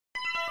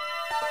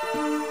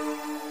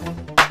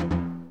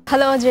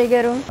Hello Ajay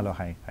గారు. Hello,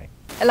 hi hi.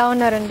 ఎలా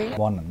ఉన్నారండి?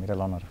 బాగున్నాను, మీరు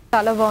ఎలా ఉన్నారు?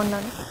 చాలా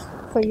బాగున్నాను.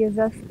 సో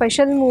ఈజ్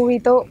స్పెషల్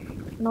మూవీతో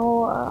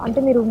అంటే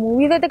మీరు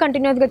మూవీస్ అయితే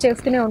కంటిన్యూస్గా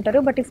చేస్తూనే ఉంటారు,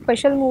 బట్ ఈ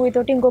స్పెషల్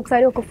మూవీతోటి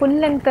ఇంకొకసారి ఒక ఫుల్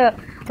లెంత్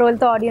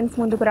రోల్తో ఆడియన్స్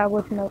ముందుకు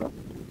రాబోతున్నారు.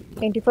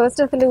 ఏంటి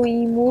ఫస్ట్ అసలు ఈ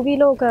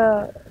మూవీలో ఒక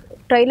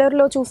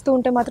ట్రైలర్లో చూస్తూ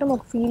ఉంటే మాత్రం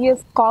ఒక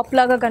సీరియస్ కాప్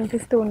లాగా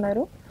కనిపిస్తూ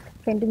ఉన్నారు.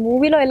 ఏంటి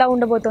మూవీలో ఎలా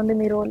ఉండబోతుంది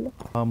మీ రోల్?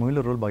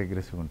 మూవీలో రోల్ బాగా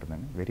అగ్రెసివ్గా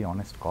ఉంటుందండి. వెరీ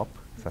ఆనెస్ట్ కాప్,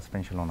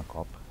 సస్పెన్షన్లో ఉన్న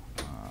కాప్.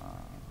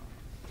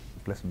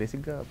 ప్లస్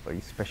బేసిక్గా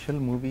ఈ స్పెషల్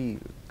మూవీ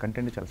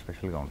కంటెంట్ చాలా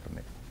స్పెషల్గా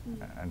ఉంటుంది.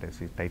 అంటే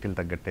టైటిల్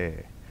తగ్గట్టే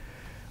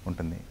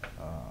ఉంటుంది.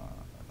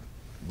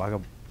 బాగా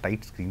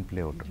టైట్ స్క్రీన్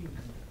ప్లే ఉంటుంది.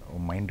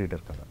 మైండ్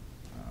రీడర్ కథ.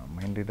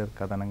 మైండ్ రీడర్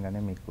కథ అనగానే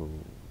మీకు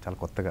చాలా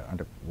కొత్తగా,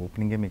 అంటే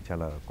ఓపెనింగే మీకు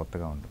చాలా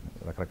కొత్తగా ఉంటుంది.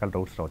 రకరకాల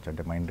డౌట్స్ రావచ్చు.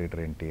 అంటే మైండ్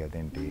రీడర్ ఏంటి,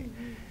 అదేంటి,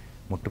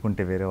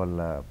 ముట్టుకుంటే వేరే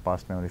వాళ్ళ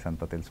పాస్ట్ మెమరీస్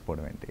అంతా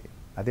తెలిసిపోవడం ఏంటి,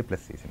 అదే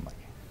ప్లస్ ఈ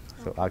సినిమాకి.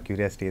 సో ఆ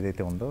క్యూరియాసిటీ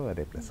ఏదైతే ఉందో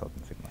అదే ప్లస్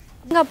అవుతుంది సినిమా.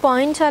 ఇంకా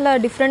పాయింట్ చాలా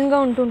డిఫరెంట్గా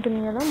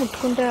ఉంటుంటుంది కదా,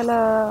 ముట్టుకుంటే అలా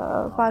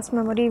పాస్ట్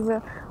మెమరీస్,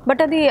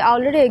 బట్ అది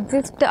ఆల్రెడీ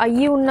ఎగ్జిస్ట్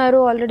అయ్యి ఉన్నారు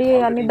ఆల్రెడీ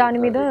అని దాని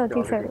మీద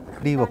తీశారు.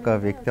 ఇది ఒక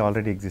వ్యక్తి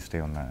ఆల్రెడీ ఎగ్జిస్ట్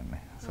అయి ఉన్నాడండి.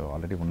 సో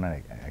ఆల్రెడీ ఉన్నాడు.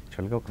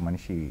 యాక్చువల్గా ఒక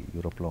మనిషి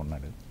యూరోప్లో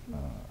ఉన్నాడు.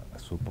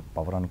 సూపర్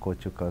పవర్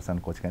అనుకోవచ్చు, కర్స్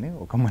అనుకోవచ్చు, కానీ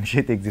ఒక మనిషి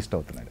అయితే ఎగ్జిస్ట్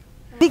అవుతున్నాడు.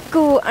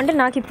 మీకు అంటే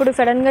నాకు ఇప్పుడు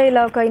సడన్గా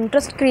ఇలా ఒక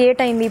ఇంట్రెస్ట్ క్రియేట్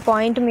అయింది ఈ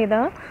పాయింట్ మీద.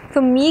 సో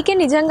మీకే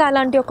నిజంగా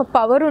అలాంటి ఒక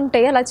పవర్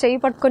ఉంటే, అలా చేయి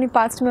పట్టుకొని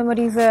పాస్ట్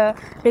మెమరీస్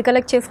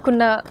రికలెక్ట్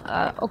చేసుకున్న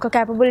ఒక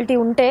క్యాపబిలిటీ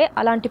ఉంటే,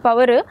 అలాంటి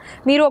పవర్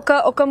మీరు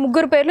ఒక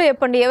ముగ్గురు పేర్లు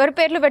చెప్పండి. ఎవరి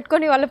పేర్లు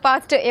పెట్టుకొని వాళ్ళ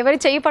పాస్ట్, ఎవరి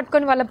చేయి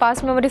పట్టుకొని వాళ్ళ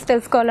పాస్ట్ మెమరీస్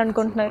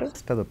తెలుసుకోవాలనుకుంటున్నారు?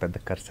 అది పెద్ద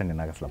ఖర్చు అండి.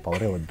 నాకు అసలు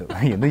పవరే వద్దు.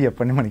 ఎందుకు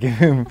చెప్పండి, మనకి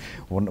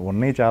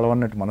ఉన్నాయి చాలా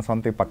ఉన్నట్టు మన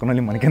సొంత పక్కన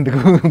వెళ్ళి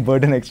మనకెందుకు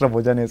బర్డెన్ ఎక్స్ట్రా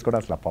భోజనం వేసుకోవడం,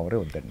 అసలు పవరే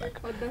వద్దండి.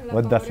 నాకు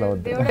వద్దు, అసలు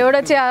వద్దు. దేవుడు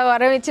వచ్చి ఆ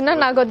వరం ఇచ్చినా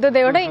నాకు వద్దు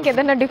దేవుడు,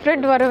 ఇంకేదైనా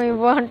డిఫరెంట్ వరం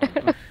ఇవ్వ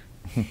అంటారు.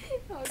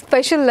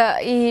 స్పెషల్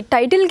ఈ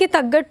టైటిల్కి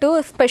తగ్గట్టు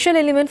స్పెషల్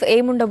ఎలిమెంట్స్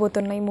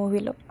ఏముండబోతున్నాయి ఈ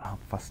మూవీలో?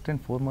 ఫస్ట్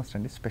అండ్ ఫార్మోస్ట్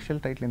అండి, స్పెషల్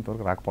టైటిల్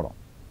ఇంతవరకు రాకపోవడం.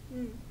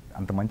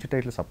 అంత మంచి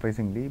టైటిల్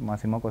సర్ప్రైజింగ్లీ మా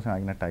సినిమా కోసం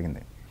ఆగినట్టు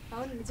ఆగింది.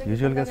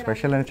 యూజువల్గా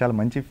స్పెషల్ అనేది చాలా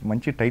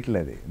మంచి టైటిల్.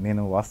 అది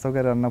నేను వాస్తవ్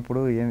గారు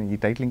అన్నప్పుడు ఈ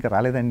టైటిల్ ఇంకా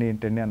రాలేదండి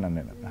ఏంటండి అన్నాను.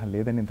 నేను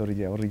లేదండి,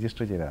 ఇంతవరకు ఎవరు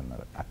రిజిస్టర్ చేయలేదు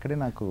అన్నారు. అక్కడే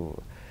నాకు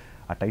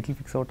ఆ టైటిల్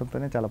ఫిక్స్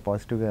అవడంతోనే చాలా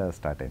పాజిటివ్గా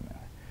స్టార్ట్ అయింది.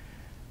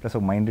 ప్లస్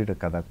ఒక మైండ్ రీడర్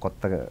కదా,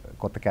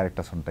 కొత్త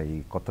క్యారెక్టర్స్ ఉంటాయి,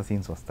 కొత్త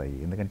సీన్స్ వస్తాయి.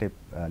 ఎందుకంటే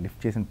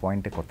లిఫ్ట్ చేసిన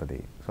పాయింటే కొత్తది.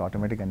 సో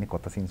ఆటోమేటిక్గా అన్ని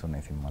కొత్త సీన్స్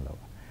ఉన్నాయి సినిమాలో.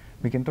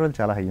 మీకు ఇంటర్వెల్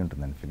చాలా హై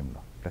ఉంటుందండి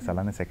ఫిల్మ్లో. ప్లస్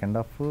అలానే సెకండ్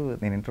హాఫ్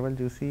నేను ఇంటర్వెల్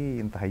చూసి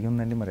ఇంత హై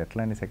ఉందండి, మరి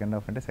ఎట్లా అండి సెకండ్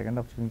హాఫ్ అంటే, సెకండ్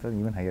హాఫ్ చూసిన తర్వాత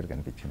ఈవెన్ హయ్యర్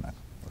కనిపించింది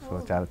నాకు. సో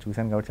చాలా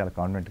చూశాను కాబట్టి చాలా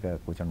కాన్ఫిడెంట్గా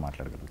కూర్చొని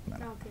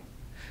మాట్లాడగలుగుతున్నాను.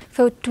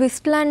 సో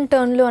ట్విస్ట్ అండ్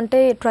టర్న్లు అంటే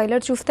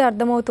ట్రైలర్ చూస్తే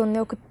అర్థమవుతుంది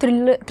ఒక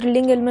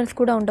థ్రిల్లింగ్ ఎలిమెంట్స్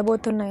కూడా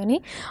ఉండబోతున్నాయని.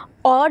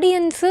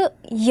 ఆడియన్స్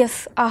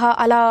ఆహా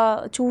అలా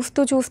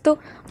చూస్తూ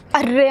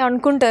అర్రే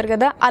అనుకుంటారు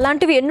కదా,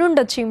 అలాంటివి ఎన్ని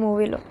ఉండొచ్చు ఈ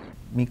మూవీలో?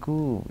 మీకు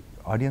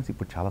ఆడియన్స్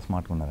ఇప్పుడు చాలా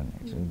స్మార్ట్గా ఉన్నారండి.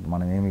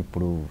 మనం ఏమి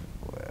ఇప్పుడు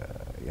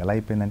ఎలా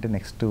అయిపోయిందంటే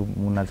నెక్స్ట్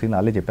 3-4 సీన్లు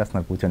వాళ్ళే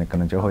చెప్పేస్తున్నారు కూర్చొని ఇక్కడ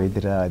నుంచి, ఓహో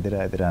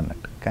ఎదిరా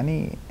అన్నట్టు. కానీ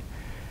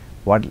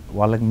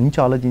వాళ్ళకి మించి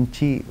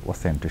ఆలోచించి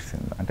వస్తాయి ట్విస్ట్.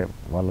 అంటే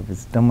వాళ్ళ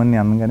విజ్డమ్ అని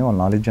అనగానే, వాళ్ళ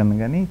నాలెడ్జ్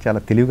అనగానే చాలా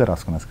తెలివిగా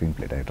రాసుకున్నారు స్క్రీన్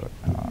ప్లే డైరెక్టర్.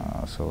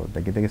 సో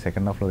దగ్గర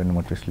సెకండ్ హాఫ్లో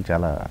 2-3 ట్విస్టులు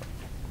చాలా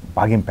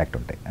బాగా ఇంపాక్ట్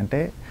ఉంటాయి.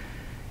 అంటే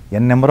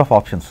ఎన్ నెంబర్ ఆఫ్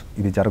ఆప్షన్స్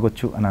ఇది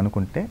జరగచ్చు అని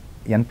అనుకుంటే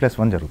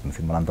N+1 జరుగుతుంది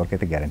సినిమా. అంతవరకు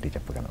అయితే గ్యారంటీ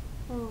చెప్పగలను.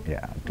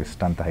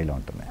 ట్విస్ట్ అంత హైలో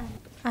ఉంటుంది.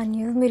 అండ్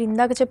మీరు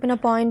ఇందాక చెప్పిన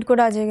పాయింట్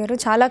కూడా అజయ్ గారు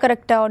చాలా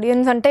కరెక్ట్.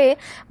 ఆడియన్స్ అంటే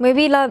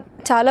మేబీ ఇలా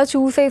చాలా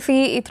చూసేసి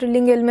ఈ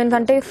థ్రిల్లింగ్ ఎలిమెంట్స్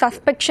అంటే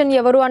సస్పెక్షన్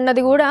ఎవరు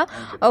అన్నది కూడా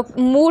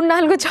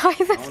 3-4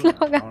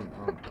 చాయిసెస్లోగా.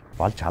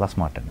 వాళ్ళు చాలా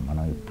స్మార్ట్ అండి.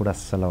 మనం ఇప్పుడు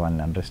అసలు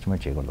వాళ్ళని అండర్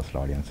ఎస్టిమేట్ చేయకూడదు. అసలు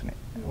ఆడియన్స్ని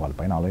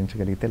వాళ్ళపైన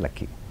ఆలోచించగలిగితే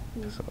lucky.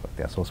 So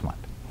they are so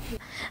smart.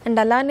 And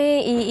అలానే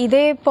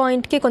ఇదే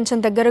పాయింట్కి కొంచెం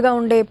దగ్గరగా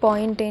ఉండే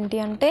పాయింట్ ఏంటి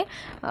అంటే,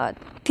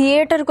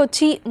 థియేటర్కి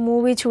వచ్చి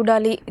మూవీ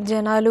చూడాలి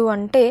జనాలు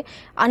అంటే,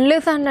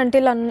 అన్లెస్ అండ్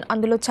అంటిల్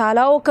అందులో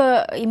చాలా ఒక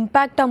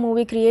ఇంపాక్ట్ ఆ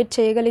మూవీ క్రియేట్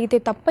చేయగలిగితే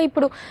తప్ప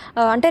ఇప్పుడు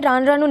అంటే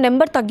రాను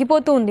నెంబర్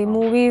తగ్గిపోతూ ఉంది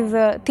మూవీస్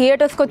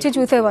థియేటర్స్కి వచ్చి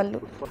చూసేవాళ్ళు.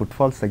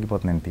 ఫుట్ఫాల్స్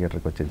తగ్గిపోతున్నాయి,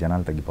 థియేటర్కి వచ్చే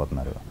జనాలు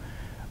తగ్గిపోతున్నారు.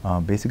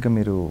 బేసిక్గా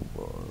మీరు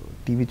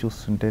టీవీ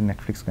చూస్తుంటే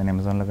నెట్ఫ్లిక్స్ కానీ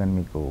అమెజాన్లో కానీ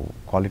మీకు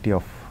క్వాలిటీ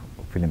ఆఫ్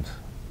ఫిలిమ్స్,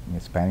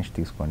 మీరు స్పానిష్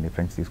తీసుకోండి,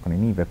 ఫ్రెంచ్ తీసుకోండి,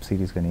 ఎనీ వెబ్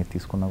సిరీస్ కానీ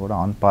తీసుకున్నా కూడా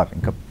ఆన్ పార్,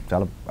 ఇంకా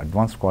చాలా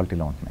అడ్వాన్స్డ్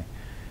క్వాలిటీలో ఉంటున్నాయి.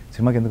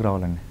 సినిమాకి ఎందుకు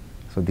రావాలండి?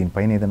 సో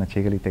దీనిపైన ఏదైనా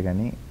చేయగలిగితే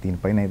కానీ,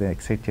 దీనిపైన ఏదైనా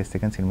ఎక్సైట్ చేస్తే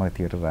కానీ సినిమాకి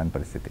థియేటర్ రాని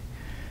పరిస్థితి.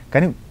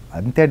 కానీ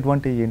అంతే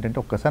అడ్వాంటేజ్ ఏంటంటే,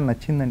 ఒక్కసారి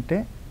నచ్చిందంటే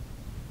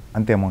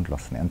అంతే అమౌంట్లు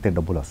వస్తున్నాయి, అంతే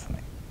డబ్బులు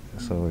వస్తున్నాయి.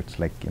 So it's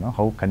like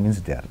how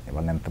convince they are.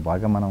 వాళ్ళని ఎంత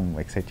బాగా మనం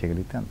ఎక్సైట్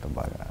చేయగలిగితే అంత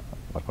బాగా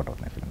వర్కౌట్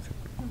అవుతున్నాయి ఫిల్మ్స్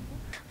ఇప్పుడు.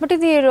 బట్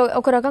ఇది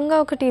ఒక రకంగా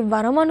ఒకటి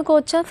వరం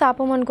అనుకోవచ్చా,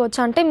 శాపం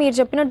అనుకోవచ్చా? అంటే మీరు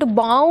చెప్పినట్టు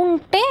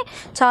బాగుంటే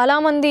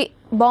చాలామంది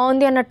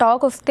బాగుంది అన్న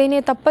టాక్ వస్తేనే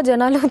తప్ప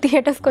జనాలు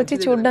థియేటర్స్కి వచ్చి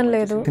చూడడం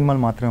లేదు.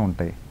 సినిమాలు మాత్రమే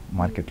ఉంటాయి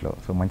మార్కెట్లో.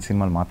 సో మంచి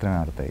సినిమాలు మాత్రమే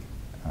ఆడతాయి,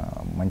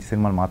 మంచి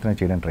సినిమాలు మాత్రమే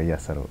చేయడానికి ట్రై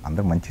చేస్తారు.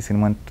 అందరూ మంచి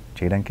సినిమా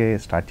చేయడానికే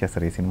స్టార్ట్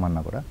చేస్తారు. ఏ సినిమా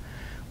అన్నా కూడా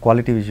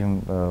క్వాలిటీ విషయం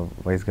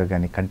వైజ్గా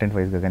కానీ, కంటెంట్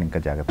వైజ్గా కానీ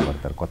ఇంకా జాగ్రత్త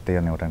పడతారు, కొత్త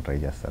ఏమైనా ఇవ్వడానికి ట్రై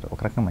చేస్తారు.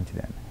 ఒక రకంగా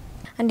మంచిదే అండి.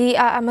 అండ్ ఈ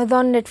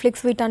అమెజాన్,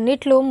 నెట్ఫ్లిక్స్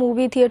వీటన్నిటిలో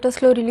మూవీ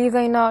థియేటర్స్లో రిలీజ్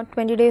అయిన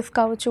 20 days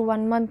కావచ్చు,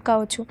 1 month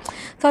కావచ్చు,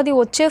 సో అది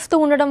వచ్చేస్తూ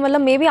ఉండడం వల్ల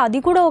మేబీ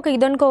అది కూడా ఒక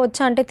ఇది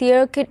అనుకోవచ్చా, అంటే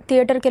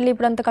థియేటర్కి వెళ్ళి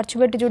ఇప్పుడు అంత ఖర్చు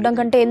పెట్టి చూడడం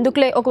కంటే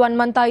ఎందుకులే ఒక 1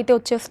 month అయితే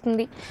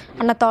వచ్చేస్తుంది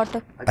అన్న థాట్.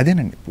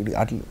 అదేనండి, ఇప్పుడు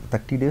అట్లా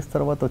 30 days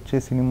తర్వాత వచ్చే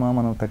సినిమా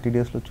మనం 30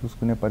 daysలో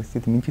చూసుకునే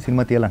పరిస్థితి మించి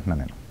సినిమా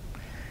తీయాలంటున్నాను నేను.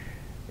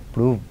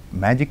 ఇప్పుడు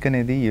మ్యాజిక్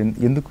అనేది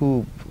ఎందుకు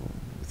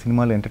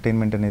సినిమాలో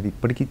ఎంటర్టైన్మెంట్ అనేది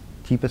ఇప్పటికీ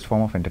చీపెస్ట్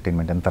ఫామ్ ఆఫ్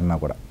ఎంటర్టైన్మెంట్ ఎంత అన్నా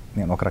కూడా,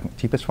 నేను ఒక రకం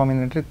చీపెస్ట్ ఫామ్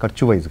ఏంటంటే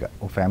ఖర్చు వైజ్గా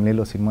ఒక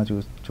ఫ్యామిలీలో సినిమా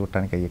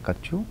చూడటానికి అయ్యే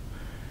ఖర్చు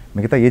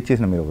మిగతా ఏది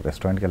చేసినా, మీరు ఒక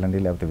రెస్టారెంట్కి వెళ్ళండి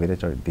లేకపోతే వేరే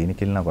దేనికి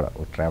వెళ్ళినా కూడా,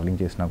 ట్రావెలింగ్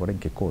చేసినా కూడా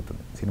ఇంకెక్కువ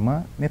అవుతుంది.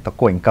 సినిమానే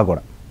తక్కువ ఇంకా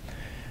కూడా.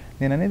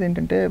 నేను అనేది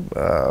ఏంటంటే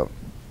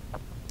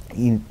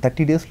ఈ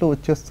 30 daysలో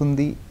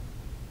వచ్చేస్తుంది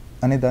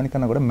అనే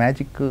దానికన్నా కూడా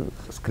మ్యాజిక్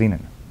స్క్రీన్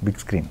అండి, big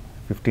screen,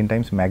 15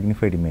 times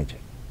magnified image.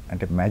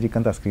 అంటే మ్యాజిక్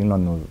అంతా ఆ స్క్రీన్లో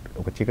నువ్వు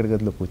ఒక చీకటి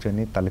గదిలో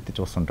కూర్చొని తలెత్తి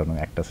చూస్తుంటాను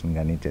యాక్టర్స్ని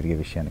కానీ జరిగే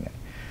విషయాన్ని కానీ.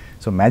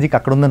 సో మ్యాజిక్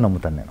అక్కడ ఉందని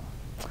నమ్ముతాను నేను,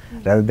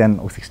 రాదర్ దాన్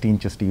ఒక 60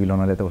 inches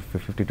టీవీలోనో లేదా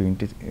 52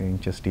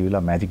 inches టీవీలో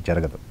ఆ మ్యాజిక్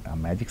జరగదు. ఆ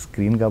మ్యాజిక్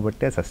స్క్రీన్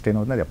కాబట్టి సస్టైన్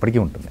అవుతుంది, అది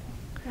ఎప్పటికీ ఉంటుంది.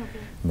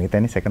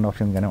 మిగతా సెకండ్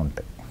ఆప్షన్గానే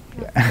ఉంటాయి.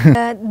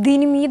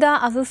 దీని మీద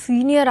అసలు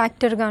సీనియర్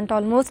యాక్టర్గా అంటే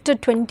ఆల్మోస్ట్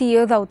 20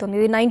 years అవుతుంది.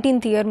 ఇది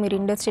 19th year మీరు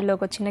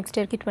ఇండస్ట్రీలోకి వచ్చి, నెక్స్ట్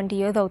ఇయర్కి 20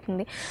 years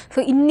అవుతుంది. సో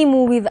ఇన్ని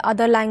మూవీస్,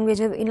 అదర్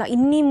లాంగ్వేజెస్, ఇలా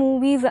ఇన్ని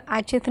మూవీస్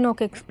యాక్ట్ చేసిన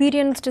ఒక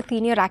ఎక్స్పీరియన్స్డ్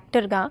సీనియర్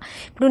యాక్టర్గా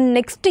ఇప్పుడు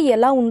నెక్స్ట్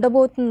ఎలా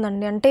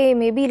ఉండబోతుందండి? అంటే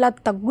మేబీ ఇలా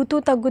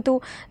తగ్గుతూ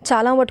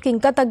చాలా మటుకు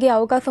ఇంకా తగ్గే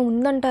అవకాశం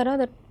ఉందంటారా?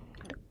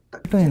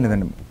 ఏం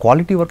లేదండి,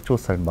 క్వాలిటీ వర్క్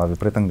చూస్తారు, బాగా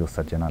విపరీతంగా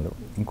చూస్తారు జనాలు.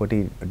 ఇంకోటి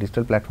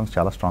డిజిటల్ ప్లాట్ఫామ్స్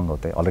చాలా స్ట్రాంగ్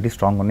అవుతాయి, ఆల్రెడీ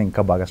స్ట్రాంగ్ ఉన్నాయి,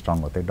 ఇంకా బాగా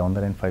స్ట్రాంగ్ అవుతాయి. Down the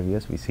line 5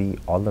 years we see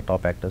all the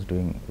top actors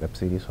doing web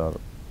series are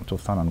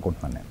చూస్తాను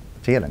అనుకుంటున్నాను నేను.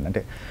 చేయాలండి,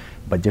 అంటే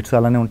బడ్జెట్స్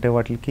అలానే ఉంటాయి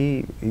వాటికి.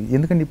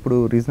 ఎందుకంటే ఇప్పుడు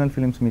రీజనల్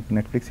ఫిలిమ్స్ మీకు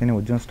నెట్ఫ్లిక్స్ అని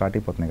ఒరిజినల్ స్టార్ట్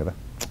అయిపోతున్నాయి కదా,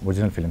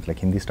 original films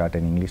like Hindi start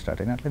అయిన, ఇంగ్లీష్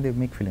స్టార్ట్ అయిన, అట్లా దే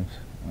మేక్ ఫిలిమ్స్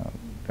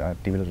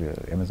టీవీలో,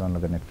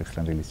 అమెజాన్లో,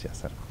 నెట్ఫ్లిక్స్లో రిలీజ్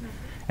చేస్తారు.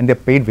 And they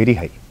paid very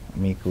high.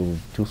 మీకు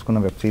చూసుకున్న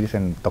వెబ్ సిరీస్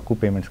అండ్ తక్కువ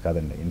పేమెంట్స్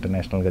కాదండి,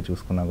 ఇంటర్నేషనల్గా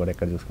చూసుకున్నా కూడా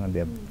ఎక్కడ చూసుకున్నా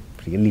they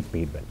really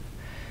paid well.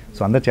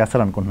 So అందరు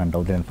చేస్తారు అనుకుంటున్నాను,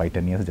 డౌట్ లేదు,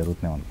 5-10 years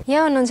జరుగుతున్నాయి అనుకో.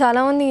 మనం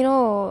చాలామంది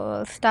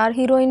స్టార్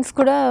హీరోయిన్స్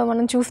కూడా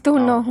మనం చూస్తూ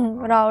ఉన్నాం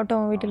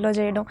రావటం, వీటిల్లో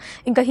చేయడం,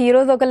 ఇంకా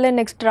హీరోస్ ఒకళ్ళే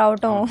నెక్స్ట్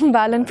రావటం,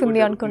 బ్యాలెన్స్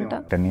ఉంది అనుకుంటా.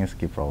 10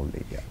 yearsకి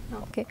ప్రాబ్లీ.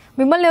 ఓకే,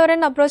 మిమ్మల్ని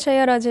ఎవరైనా అప్రోచ్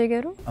అయ్యారు అజయ్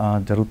గారు?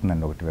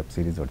 జరుగుతుందండి, ఒకటి వెబ్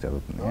సిరీస్ ఒకటి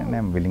జరుగుతుంది, and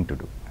I'm willing to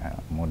do,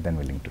 more than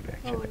willing to do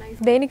actually.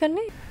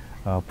 దేనికండి?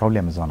 Probably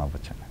Amazon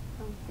అవ్వచ్చండి.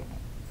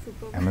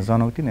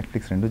 అమెజాన్ ఒకటి,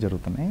 నెట్ఫ్లిక్స్ రెండు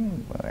జరుగుతున్నాయి,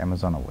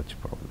 అమెజాన్ అవ్వచ్చు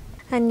ప్రాబ్లీ.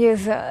 అండ్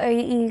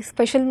ఈ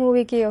స్పెషల్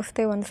మూవీకి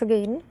వస్తే once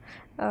again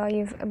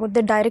about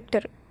the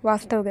director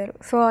Vastav గారు.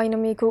 సో ఆయన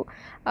మీకు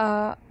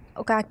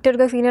ఒక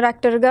యాక్టర్గా, సీనియర్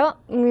యాక్టర్గా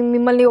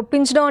మిమ్మల్ని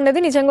ఒప్పించడం అన్నది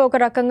నిజంగా ఒక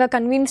రకంగా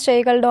కన్విన్స్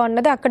చేయగలడం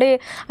అన్నది అక్కడే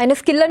ఆయన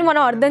స్కిల్ అని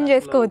మనం అర్థం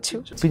చేసుకోవచ్చు.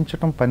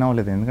 ఒప్పించడం పని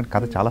అవ్వలేదు, ఎందుకంటే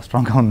కథ చాలా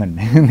స్ట్రాంగ్గా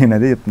ఉందండి. నేను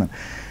అదే చెప్తున్నాను,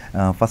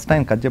 ఫస్ట్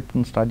టైం కథ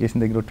చెప్పడం స్టార్ట్ చేసిన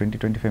దగ్గర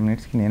 20-25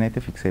 minutesకి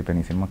నేనైతే ఫిక్స్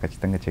అయిపోయాను, ఈ సినిమా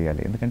ఖచ్చితంగా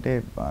చేయాలి. ఎందుకంటే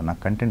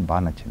నాకు కంటెంట్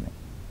బాగా నచ్చింది,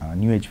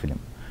 న్యూ ఏజ్ ఫిలిం.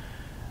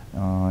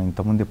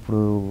 ఇంతకుముందు ఎప్పుడు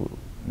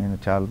నేను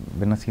చాలా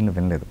విన్న సీన్లు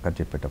వినలేదు కథ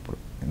చెప్పేటప్పుడు.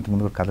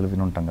 ఇంతకుముందు కూడా కథలు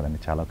విని ఉంటాం కదండి,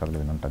 చాలా కథలు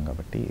విని ఉంటాం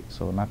కాబట్టి.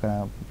 సో నాకు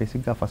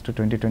బేసిక్గా ఫస్ట్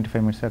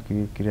 20-25 minutes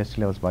క్యూరియాసిటీ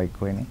లెవెల్స్ బాగా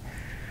ఎక్కువైనాయి.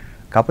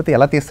 కాకపోతే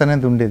ఎలా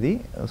తీస్తానేది ఉండేది.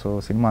 సో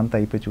సినిమా అంతా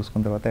అయిపోయి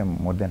చూసుకున్న తర్వాత ఐఎమ్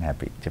మోర్ దెన్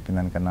హ్యాపీ. చెప్పిన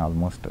దానికన్నా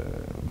ఆల్మోస్ట్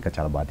ఇంకా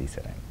చాలా బాగా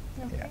తీశారు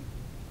ఆయన.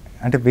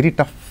 అంటే వెరీ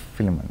టఫ్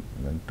ఫిలిం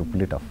అండి, టు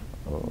పుల్ ఇట్ ఆఫ్.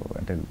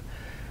 అంటే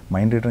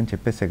మైండ్ రీడర్ అని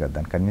చెప్పేసే కదా,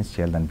 దాన్ని కన్విన్స్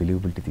చేయాలి, దాని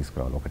బిలీవబిలిటీ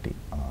తీసుకురావాలి. ఒకటి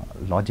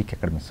లాజిక్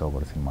ఎక్కడ మిస్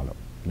అవ్వకూడదు సినిమాలో.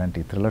 ఇలాంటి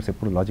థ్రిల్లర్స్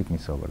ఎప్పుడు లాజిక్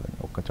మిస్ అవ్వకూడదు.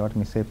 ఒక్క చోట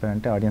మిస్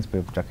అయిపోయారంటే ఆడియన్స్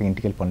చక్కగా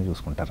ఇంటికి వెళ్ళి పనులు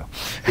చూసుకుంటారు,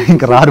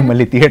 ఇంకా రారు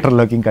మళ్ళీ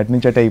థియేటర్లోకి, ఇంకా అటు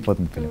నుంచి అటే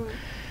అయిపోతుంది ఫిలిం.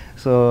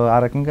 సో ఆ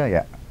రకంగా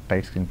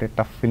tight screen play,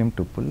 tough film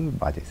to pull,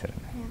 బాగా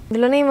చేశారండి.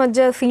 ఇందులోనే ఈ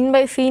మధ్య సీన్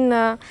బై సీన్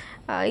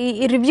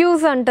ఈ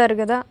రివ్యూస్ అంటారు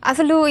కదా,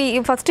 అసలు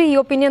ఫస్ట్ ఈ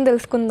ఒపీనియన్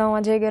తెలుసుకుందాం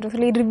అజయ్ గారు.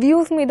 అసలు ఈ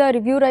రివ్యూస్ మీద,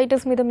 రివ్యూ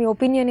రైటర్స్ మీద మీ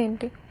ఒపీనియన్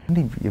ఏంటి?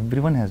 అంటే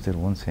everyone has their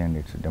own say and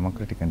it's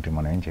democratic country,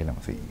 మనం ఏం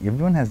చేయలేము.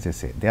 Everyone has their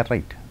say, they are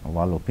right.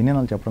 వాళ్ళ ఒపీనియన్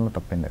వాళ్ళు చెప్పడంలో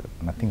తప్పేం లేదు,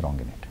 నథింగ్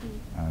రాంగ్ ఇన్ ఇట్.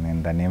 నేను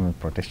దాన్ని ఏమి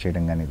ప్రొటెస్ట్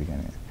చేయడం కానీ ఇది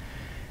కానీ.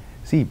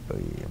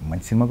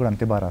 మంచి సినిమా కూడా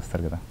అంతే బాగా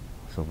రాస్తారు కదా.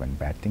 So when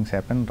bad things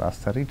happen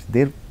రాస్తారు, ఇట్స్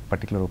దేర్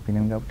పర్టికులర్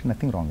ఒపీనియన్ కాబట్టి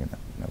నథింగ్ రాంగ్ ఇన్.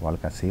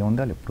 వాళ్ళకి ఆ సే ఉంది,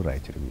 వాళ్ళు ఎప్పుడు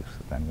రాయచ్చు రివ్యూస్,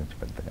 దాని గురించి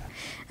పెద్దగా.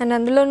 అండ్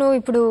అందులోనూ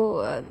ఇప్పుడు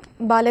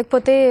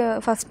బాగాలేకపోతే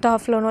ఫస్ట్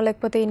హాఫ్లోనో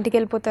లేకపోతే ఇంటికి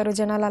వెళ్ళిపోతారు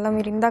జనాలు, అలా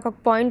మీరు ఇందాక ఒక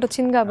పాయింట్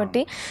వచ్చింది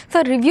కాబట్టి. సో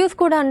రివ్యూస్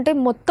కూడా అంటే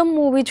మొత్తం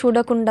మూవీ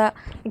చూడకుండా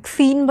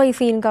సీన్ బై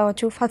సీన్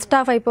కావచ్చు, ఫస్ట్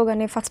హాఫ్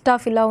అయిపోగానే ఫస్ట్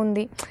హాఫ్ ఇలా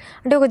ఉంది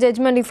అంటే ఒక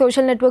జడ్జ్మెంట్, ఈ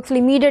సోషల్ నెట్వర్క్స్లో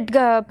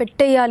ఇమీడియట్గా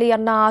పెట్టేయాలి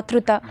అన్న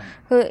ఆతృత,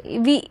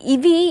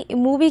 ఇవి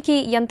మూవీకి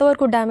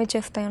ఎంతవరకు డ్యామేజ్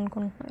చేస్తాయి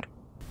అనుకుంటున్నారు?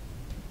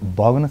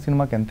 బాగున్న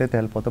సినిమాకి ఎంతైతే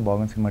హెల్ప్ అవుతుందో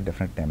బాగున్న సినిమా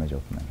డెఫినెట్ డ్యామేజ్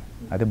అవుతుందండి.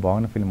 అదే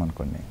బాగున్న ఫిల్మ్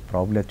అనుకోండి,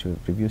 ప్రాబ్లీ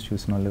రివ్యూస్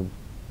చూసిన వాళ్ళు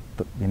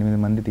 8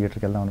 మంది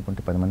థియేటర్కి వెళ్దాం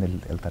అనుకుంటే 10 మంది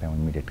వెళ్తారేమో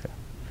ఇమీడియట్గా.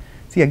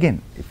 అగైన్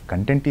ఇఫ్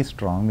కంటెంట్ ఈ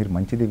స్ట్రాంగ్, మీరు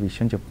మంచిది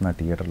విషయం చెప్తున్నారు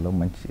థియేటర్లో,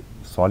 మంచి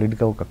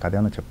సాలిడ్గా ఒక కథ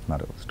ఏమైనా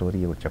చెప్తున్నారు,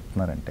 స్టోరీ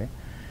చెప్తున్నారంటే,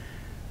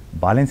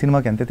 బాలేని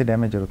సినిమాకి ఎంతైతే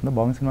డ్యామేజ్ జరుగుతుందో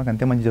బాగున్న సినిమాకి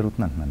అంతే మంచి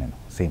జరుగుతుంది అంటున్నాను నేను.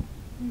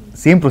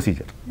 సేమ్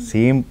ప్రొసీజర్,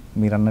 సేమ్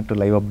మీరు అన్నట్టు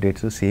లైవ్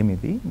అప్డేట్స్ సేమ్,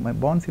 ఇది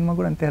బాగున్న సినిమా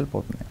కూడా అంతే హెల్ప్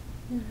అవుతుంది.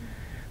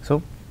 So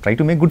try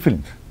to make good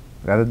films.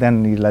 Rather than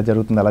ఇలా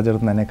జరుగుతుంది అలా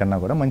జరుగుతుంది అనే కన్నా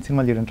కూడా మంచి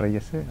సినిమాలు చేయడం ట్రై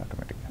చేస్తే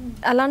ఆటోమేటిక్గా.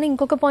 అలానే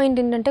ఇంకొక పాయింట్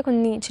ఏంటంటే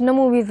కొన్ని చిన్న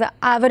మూవీస్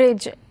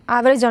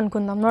యావరేజ్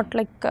అనుకుందాం, not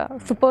like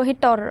super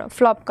hit or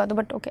flop కాదు,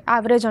 బట్ ఓకే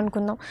యావరేజ్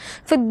అనుకుందాం.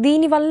 సో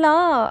దీనివల్ల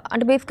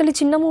అంటే బేసికలీ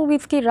చిన్న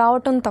మూవీస్కి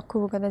రావటం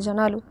తక్కువ కదా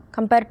జనాలు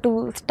కంపేర్ టు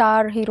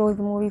స్టార్ హీరోస్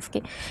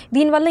మూవీస్కి.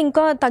 దీనివల్ల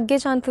ఇంకా తగ్గే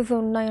ఛాన్సెస్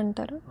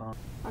ఉన్నాయంటారు?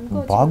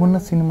 బాగున్న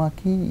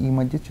సినిమాకి ఈ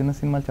మధ్య చిన్న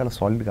సినిమాలు చాలా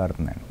సాలిడ్గా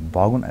ఆడుతున్నాయండి.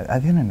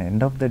 అదేనండి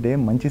ఎండ్ ఆఫ్ ద డే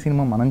మంచి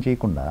సినిమా మనం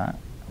చేయకుండా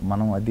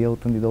మనం అది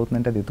అవుతుంది ఇది అవుతుంది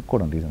అంటే అది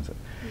ఎత్తుక్కోవడం రీజన్స్.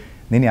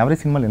 నేను యావరేజ్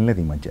సినిమాలు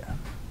వినలేదు ఈ మధ్య.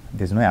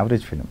 This is no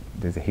average film,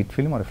 this a hit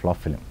film or a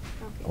flop film.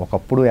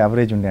 ఒకప్పుడు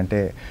యావరేజ్ ఉండే అంటే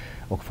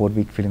ఒక 4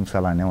 వీక్ ఫిలిమ్స్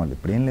అలా అనేవాళ్ళు.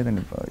 ఇప్పుడు ఏం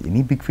లేదండి,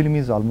 any big film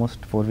is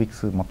almost 4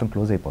 weeks మొత్తం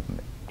క్లోజ్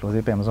అయిపోతుంది. క్లోజ్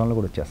అయిపోయి అమెజాన్లో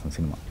కూడా వచ్చేస్తుంది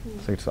cinema.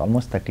 So it's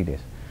almost 30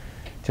 days.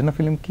 చిన్న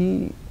ఫిలింకి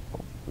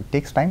ఇట్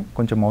టేక్స్ టైం,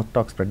 కొంచెం మౌత్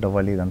టాక్ స్ప్రెడ్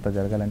అవ్వాలి, ఇదంతా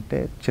జరగాలంటే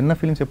చిన్న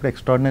ఫిలిమ్స్ ఎప్పుడు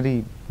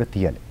ఎక్స్ట్రాడినరీగా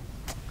తీయాలి.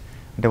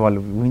 అంటే వాళ్ళు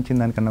ఊహించిన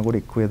దానికన్నా కూడా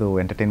ఎక్కువ ఏదో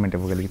ఎంటర్టైన్మెంట్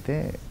ఇవ్వగలిగితే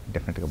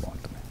డెఫినెట్గా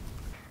బాగుంటుంది.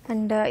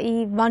 అండ్ ఈ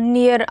 1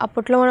 year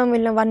అప్పట్లో మనం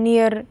వెళ్ళిన 1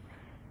 year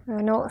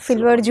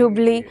సిల్వర్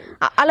జూబ్లీ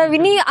అలా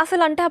విని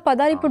అసలు అంటే ఆ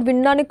పదాలు ఇప్పుడు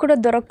వినడానికి కూడా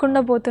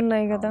దొరకకుండా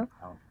పోతున్నాయి కదా.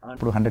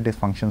 ఇప్పుడు 100 days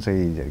ఫంక్షన్స్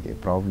అవి జరిగాయి.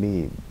 ప్రాబ్లీ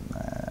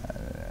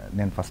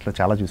నేను ఫస్ట్లో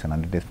చాలా చూశాను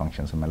 100 days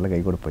ఫంక్షన్స్, మెల్లగా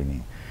అవి కూడా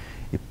పోయినాయి.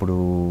 ఇప్పుడు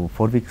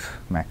 4 weeks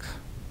మ్యాక్స్.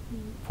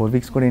 4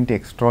 weeks కూడా ఏంటి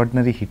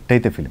ఎక్స్ట్రాడినరీ హిట్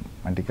అయితే ఫిలిం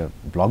అంటే ఇక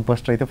బ్లాక్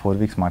బస్టర్ అయితే 4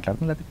 weeks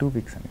మాట్లాడుతుంది, లేకపోతే 2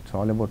 weeks అని. It's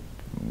all about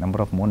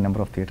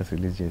number of theatres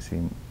release చేసి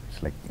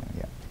ఇట్స్ లైక్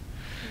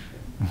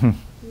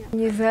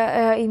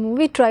ఈ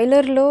మూవీ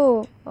ట్రైలర్లో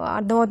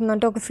అర్థమవుతుంది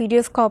అంటే ఒక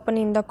సీరియస్ కాప్ అని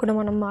ఇందాక కూడా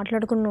మనం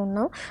మాట్లాడుకుని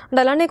ఉన్నాం. అండ్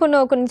అలానే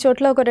కొన్ని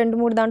చోట్ల ఒక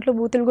 2-3 దాంట్లో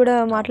బూతులు కూడా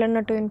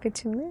మాట్లాడినట్టు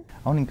వినిపించింది.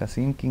 అవును, ఇంకా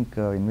సీన్కి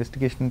ఇంకా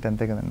ఇన్వెస్టిగేషన్ అంటే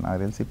అంతే కదండి. నాకు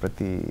తెలిసి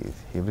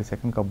ఎవ్రీ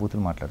సెకండ్ ఆ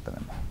బూతులు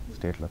మాట్లాడతారండి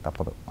స్టేట్లో,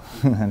 తప్పదు.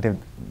 అంటే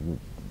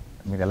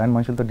మీరు ఎలాంటి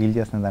మనుషులతో డీల్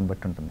చేస్తున్న దాన్ని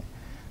బట్టి ఉంటుంది.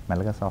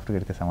 మెల్లగా సాఫ్ట్గా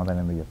ఎడితే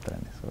సమాధానం ఎందుకు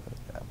చెప్తారండి. సో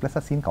ప్లస్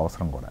ఆ సీన్కి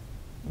అవసరం కూడా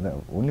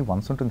ఓన్లీ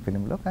వన్స్ ఉంటుంది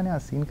ఫిలింలో, కానీ ఆ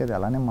సీన్కి అది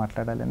అలానే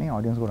మాట్లాడాలని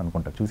ఆడియన్స్ కూడా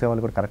అనుకుంటారు.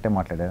 చూసేవాళ్ళు కూడా కరెక్టే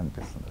మాట్లాడాలని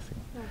అనిపిస్తుంది ఆ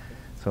సీన్.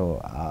 సో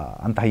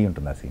అంత హై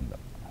ఉంటుంది ఆ సీన్లో.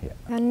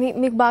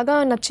 మీకు బాగా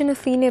నచ్చిన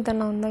సీన్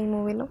ఏదన్నా ఉందా ఈ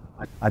మూవీలో?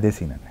 అదే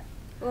సీన్ అండి.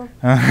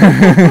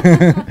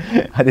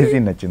 అదే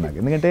సీన్ నచ్చింది నాకు.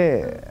 ఎందుకంటే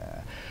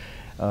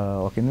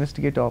ఒక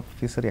ఇన్వెస్టిగేటివ్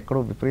ఆఫీసర్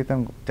ఎక్కడో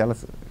విపరీతం చాలా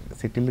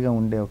సెటిల్గా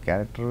ఉండే ఒక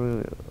క్యారెక్టర్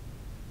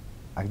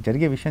అది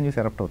జరిగే విషయం చూసి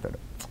ఎరప్ట్ అవుతాడు.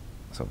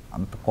 సో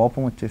అంత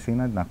కోపం వచ్చే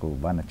సీన్ అది నాకు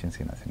బాగా నచ్చిన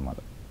సీన్ ఆ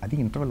సినిమాలో. అది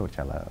ఇంటర్వెల్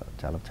చాలా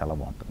చాలా చాలా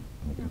బాగుంటుంది.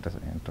 మీకు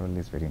ఇంటర్వెల్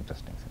ఈజ్ వెరీ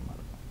ఇంట్రెస్టింగ్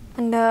సినిమాలో.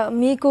 అండ్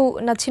మీకు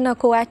నచ్చిన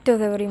కో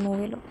యాక్టర్స్ ఎవరు ఈ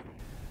మూవీలో?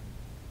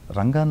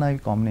 రంగా నావి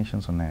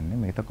కాంబినేషన్స్ ఉన్నాయండి.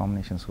 మిగతా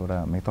కాంబినేషన్స్ కూడా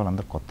మిగతా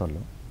వాళ్ళందరూ కొత్త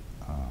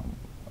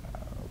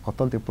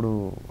వాళ్ళతో ఎప్పుడు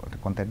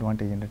కొంత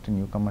అడ్వాంటేజ్ ఏంటంటే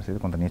న్యూ కమర్స్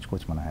అయితే కొంత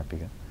నేర్చుకోవచ్చు మనం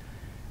హ్యాపీగా.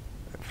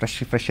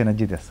 ఫ్రెష్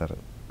ఎనర్జీ తెస్తారు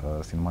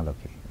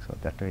సినిమాలోకి. సో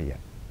దట్ వే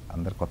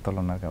అందరు కొత్త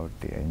వాళ్ళు ఉన్నారు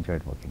కాబట్టి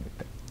enjoyed working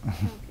with.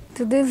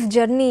 So this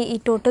journey, ఈ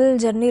టోటల్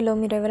జర్నీలో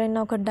మీరు ఎవరైనా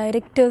ఒక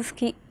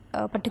డైరెక్టర్స్కి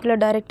పర్టికులర్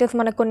డైరెక్టర్స్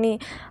మనకు కొన్ని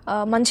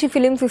మంచి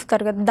ఫిలిమ్స్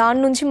ఇస్తారు కదా, దాని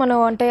నుంచి మనం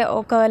అంటే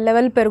ఒక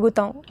లెవెల్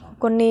పెరుగుతాం,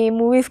 కొన్ని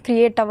మూవీస్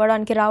క్రియేట్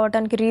అవ్వడానికి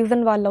రావడానికి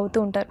రీజన్ వాళ్ళు అవుతూ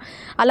ఉంటారు.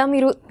 అలా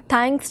మీరు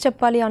థ్యాంక్స్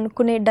చెప్పాలి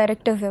అనుకునే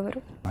డైరెక్టర్స్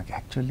ఎవరు? నాకు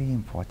యాక్చువల్లీ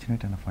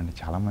ఫార్చునేట్ అనఫ్ అండి.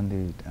 చాలామంది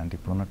అంటే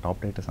ఇప్పుడున్న టాప్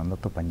డైరెక్టర్స్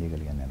అందరితో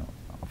పనిచేయగలిగాను నేను.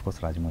 అఫ్కోర్స్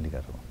రాజమౌళి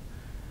గారు,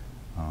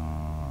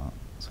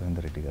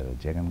 సురేందర్ రెడ్డి గారు,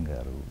 జగన్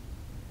గారు,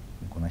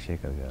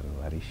 గుణశేఖర్ గారు,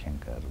 హరీష్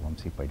శంకర్,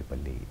 వంశీ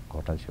పైడిపల్లి,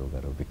 కోటాల శివ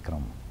గారు,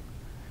 విక్రమ్,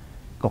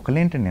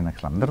 ఒకళ్ళేంటండి నేను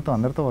అసలు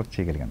అందరితో వర్క్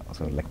చేయగలిగాను.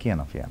 So lucky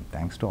enough.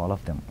 Thanks to all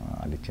of them.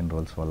 వాళ్ళు ఇచ్చిన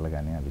రోల్స్ వల్ల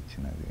కానీ వాళ్ళు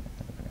ఇచ్చినది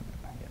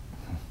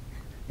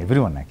every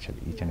one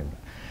actually each and every.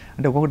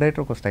 అంటే ఒక్కొక్క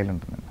డైరెక్టర్ ఒక్కొక్క స్టైల్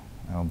ఉంటుందండి.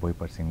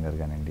 బోయపాటి సింగ్ గారు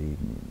కానివ్వండి,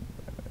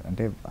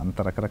 అంటే అంత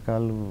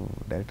రకరకాల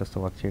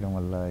డైరెక్టర్స్తో వర్క్ చేయడం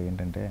వల్ల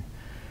ఏంటంటే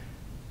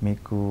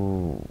మీకు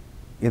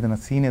ఏదైనా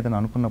సీన్ ఏదైనా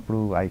అనుకున్నప్పుడు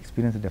ఆ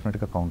ఎక్స్పీరియన్స్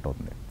డెఫినెట్గా కౌంట్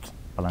అవుతుంది.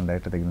 పలానా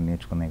డైరెక్టర్ దగ్గర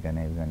నేర్చుకున్నాయి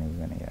కానీ ఇవి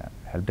కానీ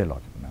హెల్ప్ ఏ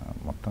లాట్.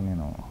 మొత్తం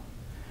నేను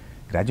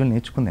గ్రాడ్యువల్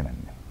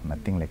నేర్చుకుందేనండి.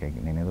 నథింగ్ లైక్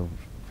నేనేదో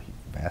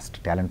వ్యాస్ట్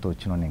టాలెంట్తో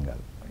వచ్చిన ఏం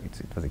కాదు.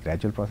 It was a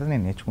gradual process.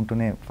 నేను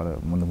నేర్చుకుంటూనే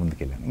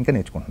ముందుకెళ్ళాను, ఇంకా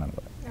నేర్చుకుంటున్నాను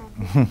కూడా.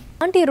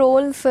 అంటే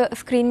రోల్స్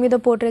స్క్రీన్ మీద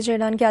పోర్ట్రే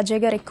చేయడానికి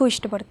అజయ్ గారు ఎక్కువ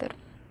ఇష్టపడతారు?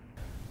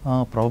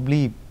 ప్రాబ్లీ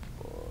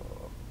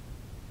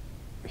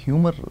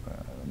హ్యూమర్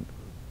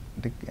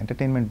అంటే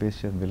ఎంటర్టైన్మెంట్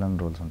బేస్డ్ విలన్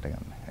రోల్స్ ఉంటాయి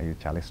కదండి, అవి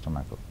చాలా ఇష్టం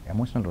నాకు.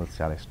 ఎమోషనల్ రోల్స్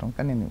చాలా ఇష్టం,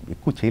 కానీ నేను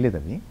ఎక్కువ చేయలేదు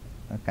అవి,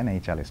 కానీ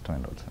అవి చాలా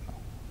ఇష్టమైన రోల్స్ అన్న.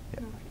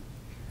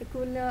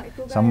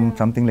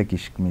 సంథింగ్ లైక్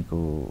ఇష్క్, మీకు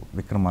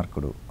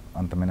విక్రమార్కుడు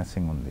అంత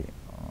మెనసింగ్ ఉంది.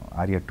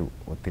 ఆర్య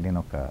 2 తెలియని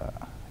ఒక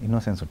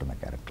ఇన్నోసెన్స్ ఉంటుంది ఆ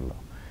క్యారెక్టర్లో.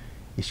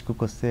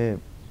 ఇష్క్కి వస్తే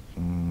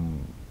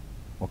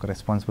ఒక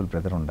రెస్పాన్సిబుల్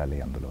బ్రదర్ ఉండాలి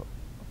అందులో.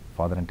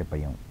 ఫాదర్ అంటే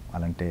భయం,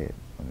 అలాంటే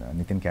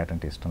నితిన్ క్యాట్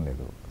అంటే ఇష్టం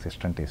లేదు,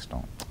 సిస్టర్ అంటే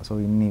ఇష్టం. సో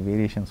ఇన్ని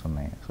వేరియేషన్స్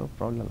ఉన్నాయి. సో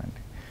ప్రాబ్లం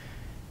అలాంటి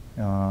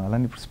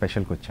అలానే ఇప్పుడు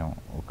స్పెషల్కి వచ్చాం.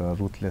 ఒక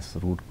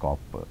రూట్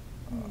కాప్,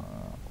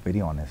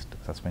 వెరీ ఆనెస్ట్,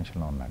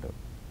 సస్పెన్షన్లో ఉన్నాడు,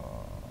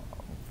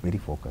 వెరీ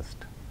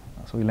ఫోకస్డ్.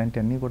 సో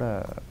ఇలాంటివన్నీ కూడా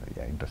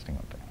ఇంట్రెస్టింగ్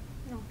ఉంటాయి.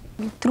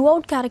 త్రూ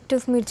అవుట్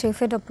క్యారెక్టర్స్ మీరు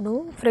చేసేటప్పుడు,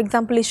 ఫర్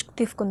ఎగ్జాంపుల్ ఇష్క్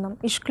తీసుకుందాం.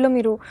 ఇష్క్లో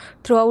మీరు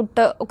త్రూ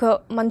అవుట్ ఒక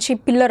మంచి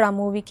పిల్లర్ ఆ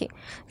మూవీకి.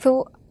 సో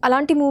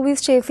అలాంటి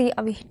మూవీస్ చేసి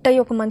అవి హిట్ అయ్యి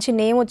ఒక మంచి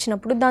నేమ్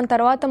వచ్చినప్పుడు దాని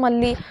తర్వాత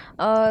మళ్ళీ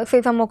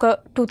సేమ్ ఒక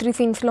 2-3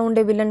 సీన్స్లో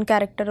ఉండే విలన్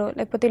క్యారెక్టర్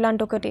లేకపోతే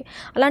ఇలాంటి ఒకటి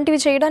అలాంటివి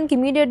చేయడానికి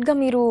ఇమీడియట్గా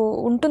మీరు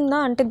ఉంటుందా?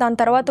 అంటే దాని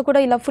తర్వాత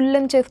కూడా ఇలా ఫుల్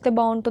లెంత్ చేస్తే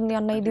బాగుంటుంది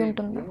అన్న ఇది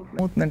ఉంటుందా?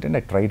 అవుతుందంటే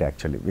నేను ట్రైడ్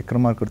యాక్చువల్లీ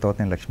విక్రమార్కుడి తర్వాత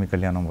నేను లక్ష్మీ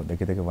కళ్యాణం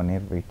దగ్గర 1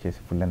 year వెయిట్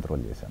చేసి ఫుల్ లెంత్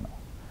రోల్ చేశాను.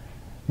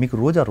 మీకు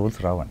రోజు ఆ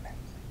రోల్స్ రావండి.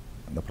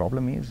 ద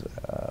ప్రాబ్లమ్ ఈజ్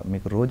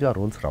మీకు రోజు ఆ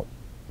రోల్స్ రావు.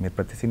 మీరు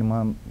ప్రతి సినిమా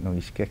నువ్వు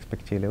ఇష్కి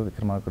ఎక్స్పెక్ట్ చేయలేవు,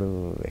 విక్రమార్కుడు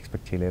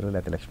ఎక్స్పెక్ట్ చేయలేరు,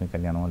 లేకపోతే లక్ష్మీ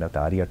కళ్యాణం, లేకపోతే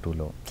ఆర్యా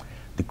 2లో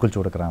దిక్కులు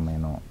చూడక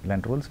రామాయణం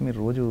ఇలాంటి రోల్స్ మీరు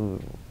రోజు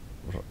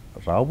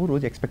రావు,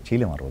 రోజు ఎక్స్పెక్ట్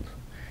చేయలేము ఆ రోల్స్.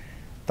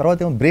 తర్వాత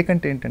ఏమో బ్రేక్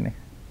అంటే ఏంటండి,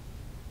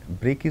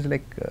 break is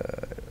like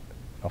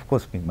of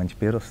course మీకు మంచి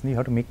పేరు వస్తుంది, you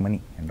have to make money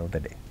end of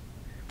the day.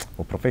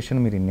 Oh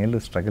profession మీరు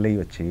ఇన్నేళ్ళు స్ట్రగుల్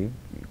అయ్యి వచ్చి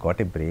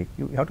got a break,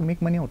 you have to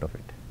make money out of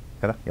it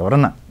కదా.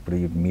 ఎవరన్నా ఇప్పుడు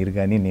మీరు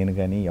కానీ నేను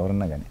కానీ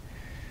ఎవరన్నా కానీ.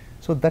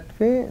 సో దట్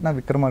వే నా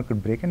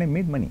విక్రమార్కుడు break and I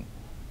made money.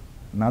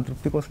 నా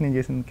తృప్తి కోసం నేను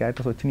చేసిన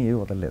క్యారెక్టర్స్ వచ్చినాయి ఏవి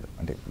వదలలేదు.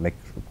 అంటే లైక్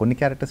కొన్ని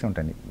క్యారెక్టర్సే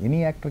ఉంటాయండి. ఎనీ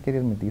యాక్టర్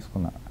కెరీర్ మీరు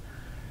తీసుకున్నా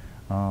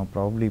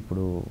ప్రాబ్లీ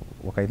ఇప్పుడు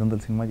ఒక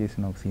 500 సినిమా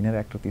చేసిన ఒక సీనియర్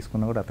యాక్టర్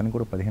తీసుకున్నా కూడా అతనికి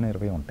కూడా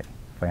 15-20 ఉంటాయి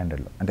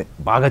 500లో. అంటే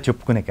బాగా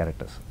చెప్పుకునే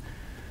క్యారెక్టర్స్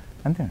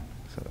అంతే.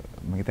 సో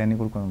మిగతా అన్నీ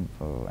కూడా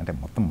అంటే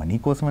మొత్తం మనీ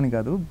కోసం అని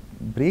కాదు,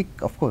 break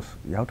of course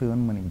you have to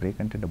earn money.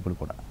 Break అంటే డబ్బులు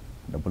కూడా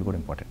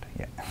ఇంపార్టెంట్.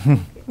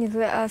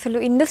 అసలు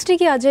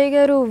ఇండస్ట్రీకి అజయ్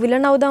గారు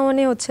విలన్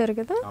అవుదామని వచ్చారు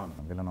కదా.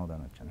 విలన్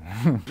అవుదామని వచ్చాను.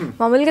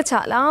 మామూలుగా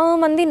చాలా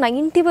మంది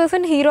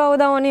 90% హీరో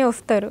అవుదామని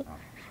వస్తారు.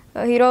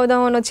 హీరో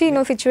అవుదామని వచ్చి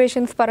ఎన్నో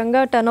సిచ్యువేషన్స్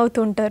పరంగా టర్న్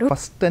అవుతుంటారు.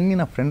 ఫస్ట్ అన్ని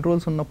నా ఫ్రెండ్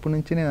రోల్స్ ఉన్నప్పటి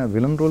నుంచి నేను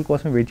విలన్ రోల్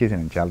కోసం వెయిట్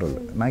చేశాను చాలా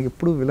రోజులు. నాకు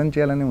ఎప్పుడు విలన్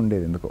చేయాలని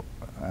ఉండేది ఎందుకో.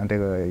 అంటే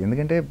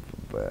ఎందుకంటే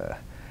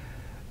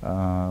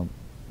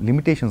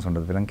లిమిటేషన్స్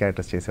ఉండదు విలన్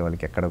క్యారెక్టర్స్ చేసే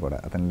వాళ్ళకి ఎక్కడ కూడా.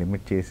 అతను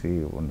లిమిట్ చేసి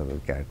ఉండదు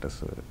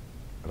క్యారెక్టర్స్,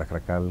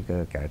 రకరకాలుగా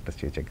క్యారెక్టర్స్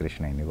చేయొచ్చు,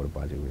 అగ్రెషన్ అన్నీ కూడా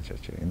బాగా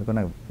చూపించవచ్చు. ఎందుకంటే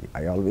నాకు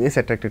I always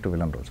attracted to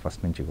villain roles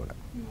first నుంచి కూడా.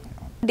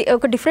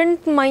 ఒక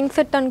డిఫరెంట్ మైండ్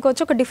సెట్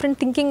అనుకోవచ్చు, ఒక డిఫరెంట్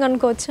థింకింగ్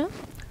అనుకోవచ్చా?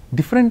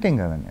 డిఫరెంట్ ఏం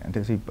కాదండి. అంటే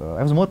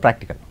ఐ వాజ్ మోర్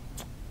ప్రాక్టికల్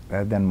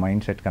దాని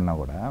మైండ్ సెట్ కన్నా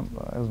కూడా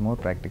ఐ వాజ్ మోర్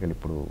ప్రాక్టికల్.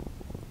 ఇప్పుడు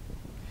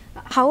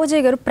హౌ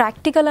అజయ్ గారు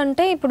ప్రాక్టికల్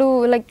అంటే ఇప్పుడు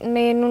లైక్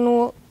నేను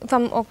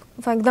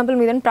ఫర్ ఎగ్జాంపుల్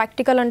మీద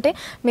ప్రాక్టికల్ అంటే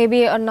మేబీ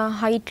నా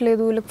హైట్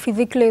లేదు,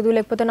 ఫిజిక్ లేదు,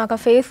 లేకపోతే నాకు ఆ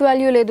ఫేస్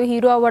వాల్యూ లేదు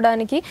హీరో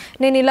అవ్వడానికి,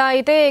 నేను ఇలా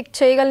అయితే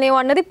చేయగలనేమో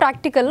అన్నది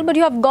practical. But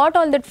you have got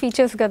all that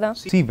features కదా.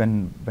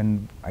 వెన్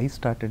ఐ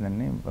స్టార్టెడ్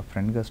అని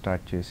ఫ్రెండ్గా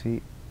స్టార్ట్ చేసి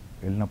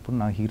వెళ్ళినప్పుడు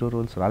నా హీరో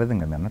రోల్స్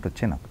రాలేదండి కదా అన్నట్టు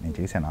వచ్చాయి నాకు. నేను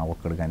చేశాను ఆ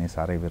ఒక్కడు కానీ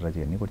సారై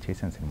వీర్రాజు అన్నీ కూడా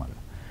చేశాను సినిమాలో.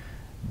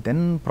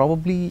 Then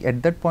probably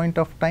at that point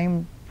of time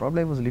probably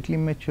I was little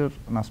immature.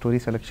 నా story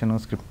selection,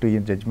 script,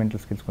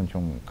 judgemental skills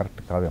కొంచెం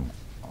కరెక్ట్ కావేమో.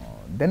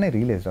 దెన్ ఐ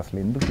రియలైజ్ అసలు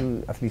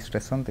ఈ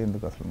స్ట్రెస్ అంతా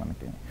ఎందుకు, అసలు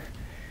మనకి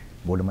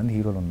బోల్డ్ మంది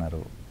హీరోలు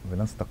ఉన్నారు,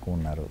 విలన్స్ తక్కువ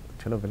ఉన్నారు,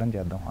 చలో విలన్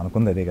చేద్దాం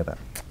అనుకుంది అదే కదా.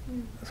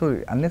 సో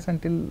అన్లెస్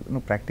అంటిల్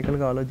నువ్వు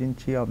ప్రాక్టికల్గా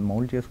ఆలోచించి ఆ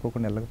మౌల్డ్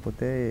చేసుకోకుండా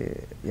వెళ్ళకపోతే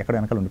ఎక్కడ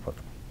వెనకాల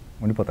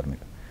ఉండిపోతారు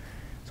మీరు.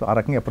 సో ఆ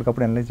రకంగా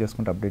ఎప్పటికప్పుడు అనలైజ్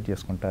చేసుకుంటూ అప్డేట్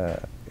చేసుకుంటా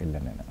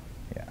వెళ్ళాను నేను.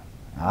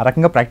 ఆ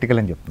రకంగా ప్రాక్టికల్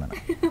అని చెప్తున్నాను.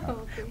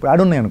 ఇప్పుడు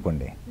ఆడున్నాయి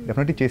అనుకోండి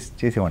డెఫినెట్లీ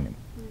చేసేవాడిని.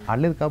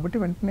 ఆడలేదు కాబట్టి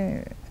వెంటనే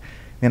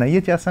నేను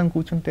చేస్తాను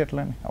కూర్చుంటే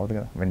ఎట్లా అని అవుతుంది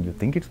కదా. When you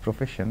think it's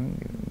profession,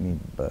 నీ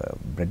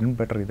bread and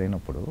butter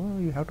ఇదైనప్పుడు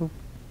you have to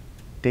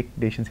take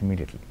decisions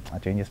immediately. ఆ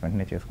చేంజెస్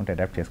వెంటనే చేసుకుంటే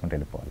అడాప్ట్ చేసుకుంటే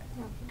వెళ్ళిపోవాలి.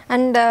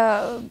 అండ్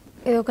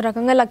ఇది ఒక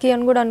రకంగా లక్కీ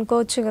అని కూడా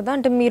అనుకోవచ్చు కదా.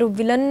 అంటే మీరు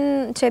విలన్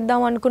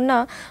చేద్దాం అనుకున్నా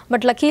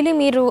బట్ లక్కీలీ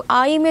మీరు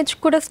ఆ ఇమేజ్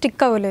కూడా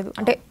స్టిక్ అవ్వలేదు.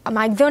 అంటే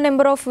మ్యాక్సిమం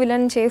నెంబర్ ఆఫ్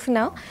విలన్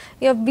చేసినా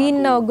యూ హ్యావ్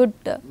బీన్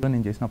గుడ్.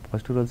 నేను చేసిన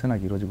పాజిటివ్ రోల్సే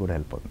నాకు ఈరోజు కూడా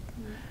హెల్ప్ అవుతుంది.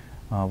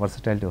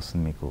 వర్సటాలిటీ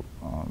వస్తుంది మీకు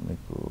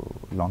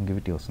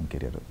లాంగివిటీ వస్తుంది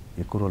కెరియర్,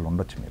 ఎక్కువ రోజులు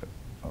ఉండొచ్చు మీరు.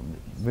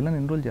 విలన్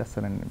ఎన్ని రోజులు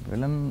చేస్తారండి?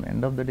 Villain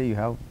end of the day you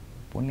have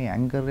only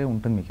యాంకరే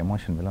ఉంటుంది మీకు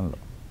ఎమోషన్ విలన్లో.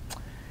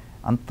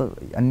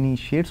 అన్ని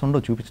షేడ్స్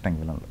ఉండవు చూపించడానికి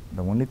విలన్లో.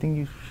 The only thing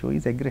you show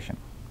is aggression.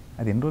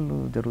 అది ఎన్ని రోజులు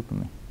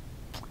జరుగుతుంది?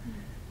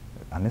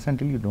 Unless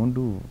until you don't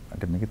do.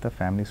 అంటే మిగతా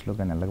ఫ్యామిలీస్లో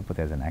కానీ వెళ్ళకపోతే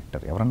యాజ్ అన్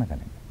యాక్టర్, ఎవరన్నా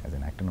కానీ యాజ్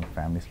అన్ యాక్టర్ నువ్వు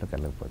ఫ్యామిలీస్లోకి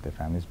వెళ్ళకపోతే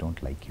families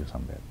don't like you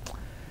somewhere.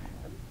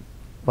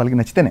 వాళ్ళకి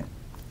నచ్చితేనే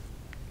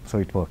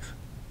సో ఇట్ వర్క్స్.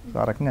 సో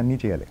ఆ రకంగా అన్నీ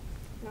చేయాలి.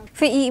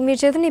 సో మీరు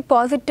చేసిన ఈ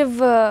పాజిటివ్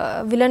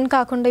విలన్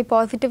కాకుండా ఈ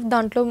పాజిటివ్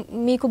దాంట్లో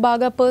మీకు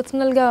బాగా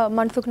పర్సనల్గా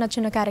మనసుకు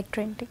నచ్చిన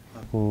క్యారెక్టర్ ఏంటి?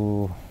 నాకు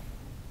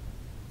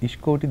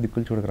ఇష్కోటి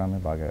దిక్కులు చూడకరామే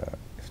బాగా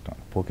ఇష్టం.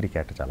 పోకిరి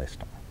క్యారెక్టర్ చాలా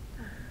ఇష్టం.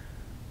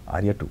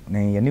 ఆర్యా 2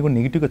 నేను ఇవన్నీ కూడా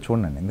నెగిటివ్గా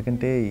చూడనండి.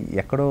 ఎందుకంటే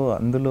ఎక్కడో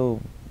అందులో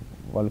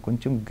వాళ్ళు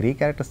కొంచెం గ్రే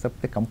క్యారెక్టర్స్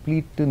తప్పితే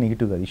కంప్లీట్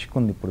నెగిటివ్ కాదు. ఇష్క్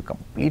ఉంది ఇప్పుడు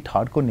కంప్లీట్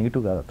హార్డ్ కోర్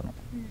నెగిటివ్ కాదు. అతను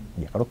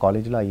ఎక్కడో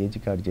కాలేజ్లో ఆ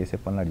ఏజ్కి ఆడు చేసే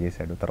పనులు ఆడు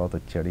చేశాడు, తర్వాత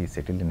వచ్చాడు ఈ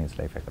సెటిల్డ్ ఇన్ హిస్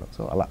లైఫ్ ఎక్కడో.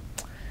 సో అలా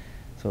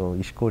సో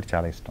ఇష్కోటి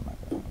చాలా ఇష్టం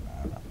నాకు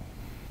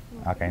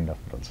ఆ కైండ్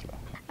ఆఫ్ రోల్స్లో.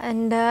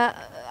 అండ్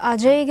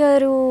అజయ్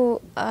గారు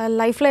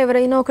లైఫ్లో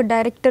ఎవరైనా ఒక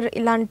డైరెక్టర్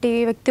ఇలాంటి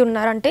వ్యక్తి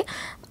ఉన్నారంటే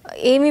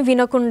ఏమీ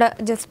వినకుండా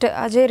జస్ట్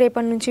అజయ్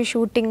రేపటి నుంచి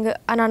షూటింగ్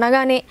అని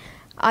అనగానే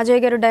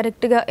అజయ్ గారు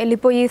డైరెక్ట్గా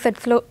వెళ్ళిపోయి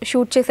సెట్స్లో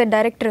షూట్ చేసే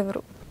డైరెక్టర్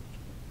ఎవరు?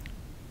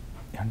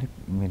 అంటే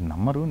మీరు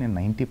నమ్మరు, నేను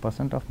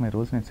 90% ఆఫ్ మై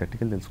రోల్స్ నేను సెట్కి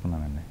వెళ్ళి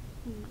తెలుసుకున్నానండి.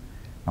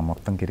 నా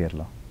మొత్తం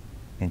కెరియర్లో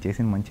నేను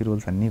చేసిన మంచి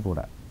రోల్స్ అన్నీ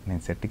కూడా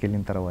నేను సెట్కి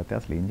వెళ్ళిన తర్వాతే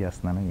అసలు ఏం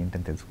చేస్తున్నాను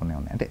ఏంటని తెలుసుకునే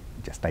ఉన్నాయి. అంటే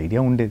జస్ట్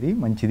ఐడియా ఉండేది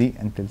మంచిది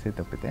అని తెలిసే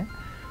తప్పితే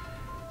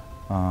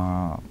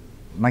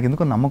నాకు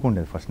ఎందుకో నమ్మకం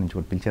ఉండేది ఫస్ట్ నుంచి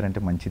కూడా, పిలిచారంటే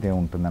మంచిదే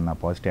ఉంటుందన్న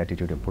పాజిటివ్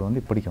యాటిట్యూడ్ ఎప్పుడు ఉంది,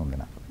 ఇప్పటికీ ఉంది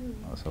నాకు.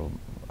 సో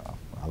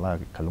అలా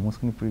కళ్ళు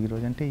మూసుకుని ఇప్పుడు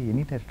ఈరోజు అంటే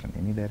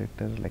ఎనీ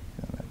డైరెక్టర్ లైక్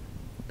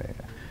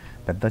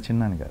పెద్ద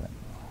చిన్న అని కదా.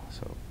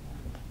 So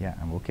yeah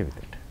I'm okay with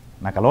it.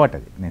 నాకు అలవాటు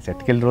అది, నేను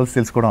సెట్కి వెళ్ళి రోజు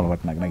తెలుసుకోవడం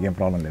అలవాటు, నాకేం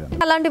ప్రాబ్లం లేదు.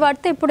 అలాంటి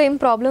వాటితో ఇప్పుడు ఏం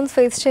ప్రాబ్లమ్స్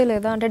ఫేస్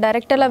చేయలేదా? అంటే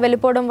డైరెక్ట్ అలా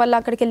వెళ్ళిపోవడం వల్ల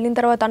అక్కడికి వెళ్ళిన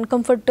తర్వాత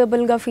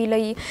అన్కంఫర్టబుల్గా ఫీల్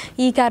అయ్యి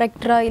ఈ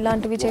క్యారెక్టరా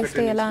ఇలాంటివి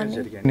చేస్తే ఎలా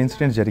అని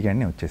ఇన్సిడెంట్స్ జరిగాయని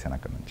నేను వచ్చేసాను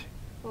అక్కడ నుంచి,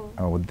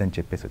 వద్దని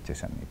చెప్పేసి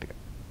వచ్చేసాను నీట్గా.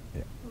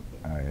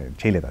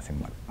 చేయలేదు ఆ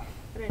సినిమాలు,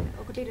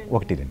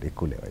 1-2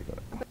 ఎక్కువ లేవు అవి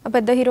కూడా.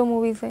 పెద్ద హీరో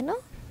మూవీస్ అయినా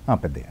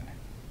పెద్దయ్యాను.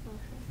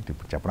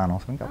 ఇప్పుడు చెప్పడం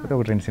అనవసరం, కాకపోతే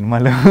 1-2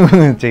 సినిమాలు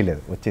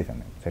చేయలేదు, వచ్చేసాను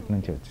నేను సెట్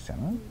నుంచి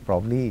వచ్చేసాను.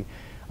 ప్రాబ్లీ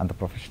అంత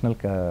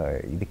ప్రొఫెషనల్గా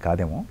ఇది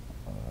కాదేమో,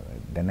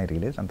 దెన్ ఐ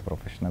రియలైజ్ అంత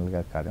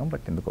ప్రొఫెషనల్గా కాదేమో,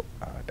 బట్ ఎందుకో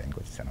ఆ టైంకి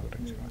వచ్చేసాను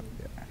 1-2 సినిమాలు.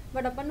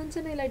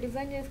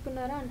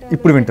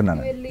 ఇప్పుడు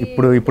వింటున్నాను,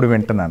 ఇప్పుడు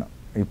వింటున్నాను,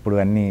 ఇప్పుడు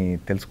అన్నీ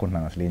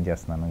తెలుసుకుంటున్నాను, అసలు ఏం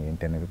చేస్తున్నాను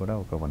ఏంటి అనేది కూడా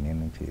ఒక 1 year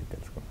నుంచి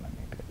తెలుసుకుంటున్నాను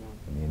నీట్గా,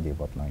 ఏం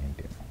చేయబోతున్నాం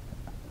ఏంటి అని.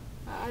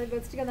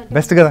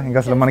 బెస్ట్ కదా, ఇంకా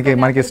అసలు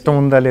మనకి ఇష్టం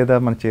ఉందా లేదా,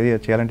 మనం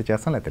చేయాలంటే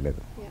చేస్తాం, లేకపోతే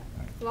లేదు.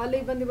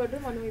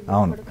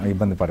 అవును,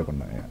 ఇబ్బంది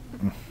పడకుండా.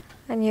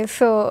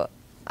 సో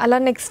అలా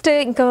నెక్స్ట్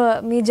ఇంకా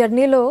మీ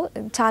జర్నీలో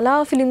చాలా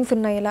ఫిలిమ్స్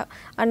ఉన్నాయి ఇలా,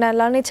 అండ్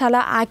అలానే చాలా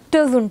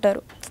యాక్టర్స్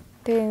ఉంటారు,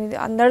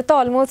 అందరితో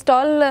ఆల్మోస్ట్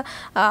ఆల్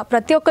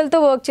ప్రతి ఒక్కరితో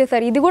వర్క్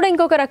చేశారు. ఇది కూడా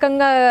ఇంకొక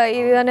రకంగా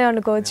ఇదనే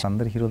అనుకోవచ్చు.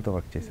 అందరు హీరోలతో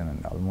వర్క్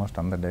చేశానండి, ఆల్మోస్ట్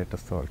అందరు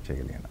డైరెక్టర్స్తో వర్క్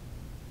చేయగలిగాను,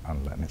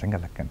 అందులో నిజంగా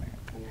లక్కనే.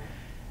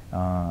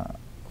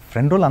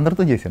 ఫ్రెండ్ రోల్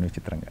అందరితో చేశాను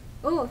విచిత్రంగా,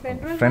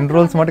 ఫ్రెండ్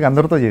రోల్స్ మటుకు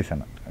అందరితో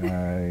చేశాను.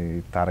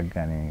 తారక్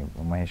కానీ,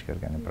 మహేష్ గారు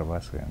కానీ,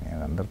 ప్రభాస్ కానీ,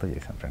 అందరితో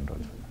చేశాను ఫ్రెండ్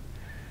రోల్స్.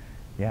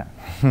 యా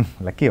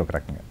లక్కీ ఒక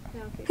రకంగా.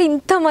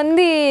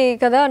 ఇంతమంది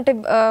కదా, అంటే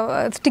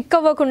స్టిక్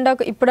అవ్వకుండా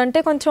ఇప్పుడంటే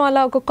కొంచెం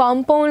అలా ఒక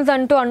కాంపౌండ్స్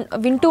అంటూ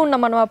వింటూ ఉన్నాం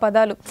మనం ఆ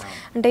పదాలు.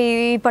 అంటే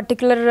ఈ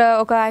పర్టికులర్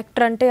ఒక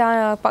యాక్టర్ అంటే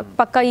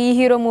పక్కా ఈ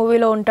హీరో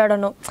మూవీలో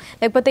ఉంటాడనో,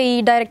 లేకపోతే ఈ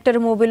డైరెక్టర్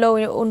మూవీలో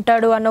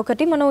ఉంటాడు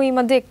అనొకటి మనం ఈ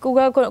మధ్య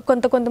ఎక్కువగా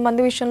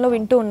కొంతమంది విషయంలో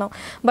వింటూ ఉన్నాం.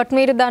 బట్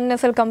మీరు దాన్ని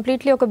అసలు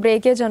కంప్లీట్లీ ఒక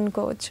బ్రేకేజ్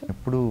అనుకోవచ్చు.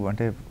 ఎప్పుడు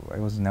అంటే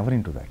I was never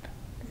in to that,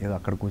 ఏదో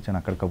అక్కడ కూర్చొని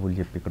అక్కడ కబుర్లు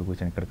చెప్పి, ఇక్కడ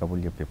కూర్చొని ఇక్కడ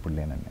కబుర్లు చెప్పి ఎప్పుడు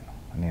లేనండి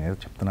నేను ఏదో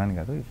చెప్తున్నాను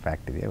కాదు, ఈ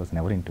ఫ్యాక్ట్ ఇది. I was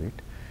never in to it.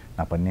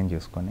 నా పని నేను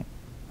చేసుకొని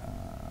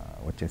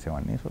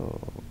వచ్చేసేవాడిని. So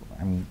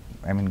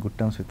I mean good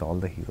terms with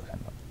all the heroes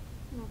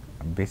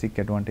and basic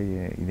advantage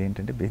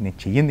ఇదేంటంటే, నేను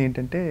చెయ్యింది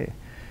ఏంటంటే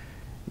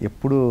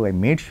ఎప్పుడు I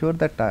made sure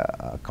that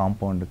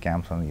compound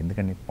camps ఉంది,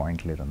 ఎందుకంటే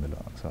పాయింట్ లేదు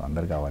అందులో, సో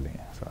అందరు కావాలి.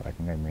 సో ఆ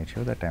రకంగా I made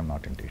sure that I'm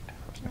not in to it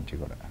first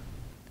నుంచి కూడా.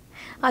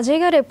 అజయ్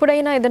గారు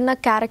ఎప్పుడైనా ఏదన్నా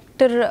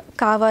క్యారెక్టర్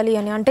కావాలి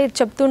అని అంటే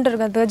చెప్తుంటారు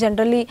కదా,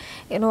 జనరల్లీ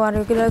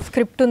రెగ్యులర్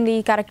స్క్రిప్ట్ ఉంది,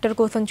 ఈ క్యారెక్టర్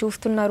కోసం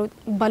చూస్తున్నారు,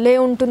 భలే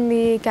ఉంటుంది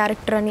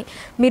క్యారెక్టర్ అని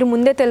మీరు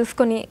ముందే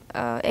తెలుసుకొని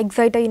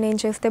ఎగ్జైట్ అయ్యి నేను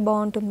చేస్తే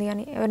బాగుంటుంది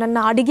అని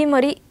ఎవరన్నా అడిగి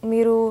మరి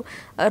మీరు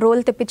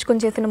రోల్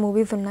తెప్పించుకొని చేసిన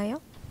మూవీస్ ఉన్నాయా?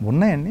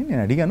 ఉన్నాయండి,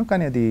 నేను అడిగాను,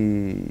 కానీ అది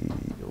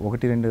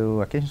 1-2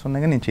 అకేషన్స్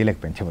ఉన్నాయి, కానీ నేను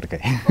చేయలేకపోయాను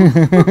చివరికి.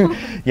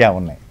 యా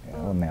ఉన్నాయి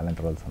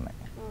అలాంటి రోల్స్ ఉన్నాయి.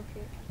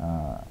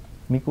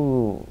 మీకు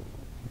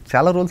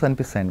చాలా రోల్స్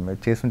అనిపిస్తాయండి,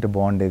 చేస్తుంటే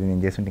బాగుండేది,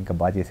 నేను చేస్తుంటే ఇంకా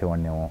బాగా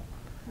చేసేవాడినేమో,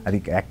 అది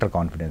యాక్టర్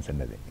కాన్ఫిడెన్స్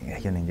అండి. అది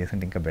అయ్యో నేను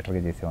చేస్తుంటే ఇంకా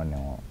బెటర్గా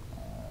చేసేవాడినేమో.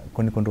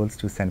 కొన్ని రోల్స్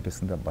చూస్తే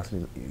అనిపిస్తుంది అసలు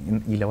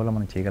ఈ లెవెల్లో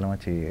మనం చేయగలమా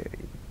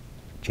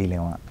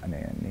చేయలేమా అనే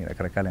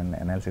రకరకాల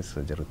అనాలిసిస్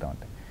జరుగుతూ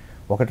ఉంటాయి.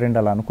 1-2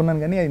 అలా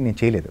అనుకున్నాను, కానీ అది నేను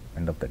చేయలేదు.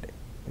 ఎండ్ ఆఫ్ ద డే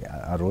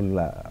ఆ రోల్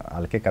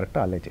వాళ్ళకే కరెక్ట్,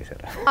 వాళ్ళే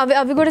చేశారు.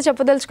 అవి కూడా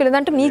చెప్పదలుచుకోలేదు,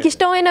 అంటే మీకు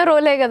ఇష్టమైన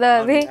రోలే కదా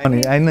అది.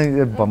 ఆయన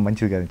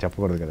మంచిది కదా,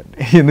 చెప్పకూడదు కదండి,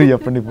 ఎందుకు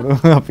చెప్పండి ఇప్పుడు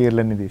ఆ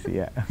పేర్లన్నీ తీసి.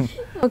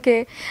 ఓకే,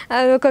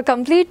 అది ఒక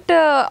కంప్లీట్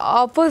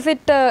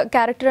ఆపోజిట్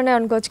క్యారెక్టర్ అనే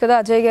అనుకోవచ్చు కదా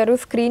అజయ్ గారు.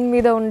 స్క్రీన్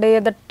మీద ఉండే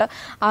దట్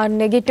ఆ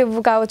నెగిటివ్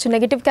కావచ్చు,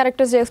 నెగిటివ్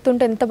క్యారెక్టర్స్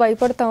చేస్తుంటే ఎంత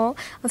భయపడతామో,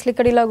 అసలు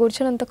ఇక్కడ ఇలా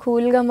కూర్చొని అంత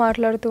కూల్గా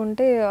మాట్లాడుతూ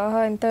ఉంటే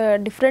ఎంత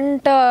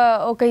డిఫరెంట్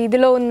ఒక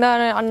ఇదిలో ఉందా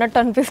అన్నట్టు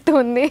అనిపిస్తూ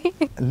ఉంది.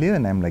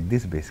 లేదండి, I'm like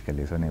this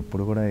basically. So నేను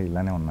ఎప్పుడు కూడా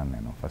ఇలానే ఉన్నాను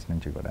నేను ఫస్ట్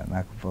నుంచి కూడా.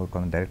 నాకు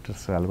కొంత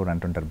డైరెక్టర్స్ వాళ్ళు కూడా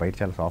అంటుంటారు బయట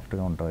చాలా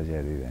సాఫ్ట్గా ఉంటావు అజయ్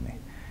అది ఇది అని.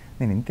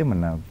 నేను ఇంతే,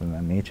 మన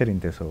నేచర్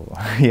ఇంతే. So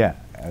yeah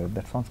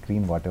that's on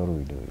screen what ever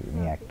we do,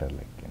 any actor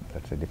like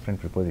that's a different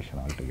preposition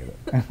all together.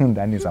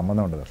 దానికి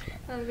సంబంధం ఉండదు అసలు.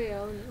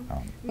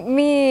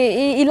 మీ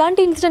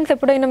ఇలాంటి ఇన్సిడెంట్స్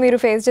ఎప్పుడైనా మీరు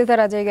ఫేస్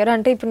చేశారు అజయ్ గారు?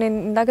 అంటే ఇప్పుడు నేను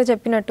ఇందాక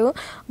చెప్పినట్టు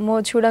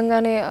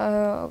చూడంగానే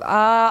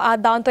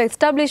దాంతో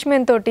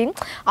ఎస్టాబ్లిష్మెంట్ తోటి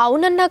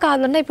అవునన్నా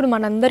కాదన్నా ఇప్పుడు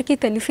మనందరికీ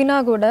తెలిసినా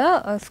కూడా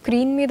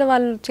స్క్రీన్ మీద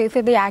వాళ్ళు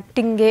చేసేది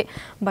యాక్టింగే,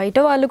 బయట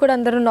వాళ్ళు కూడా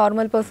అందరూ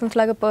నార్మల్ పర్సన్స్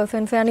లాగా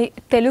పర్సన్స్ అని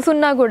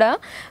తెలుసున్నా కూడా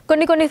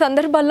కొన్ని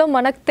సందర్భాల్లో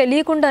మనకు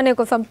తెలియకుండానే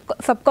ఒక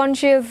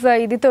సబ్కాన్షియస్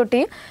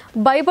ఇదితోటి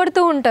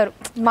భయపడుతూ ఉంటారు,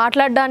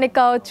 మాట్లాడడానికి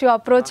కావచ్చు,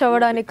 అప్రోచ్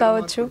అవ్వడానికి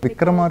కావచ్చు.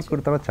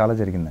 విక్రమార్కుడి తర్వాత చాలా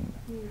జరిగిందండి.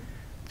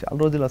 చాలా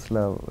రోజులు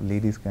అసలు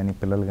లేడీస్ కానీ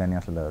పిల్లలు కానీ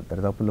అసలు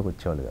దరిదాపుల్లోకి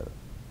వచ్చేవాళ్ళు కాదు.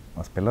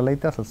 అసలు పిల్లలు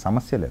అయితే అసలు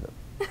సమస్య లేదు,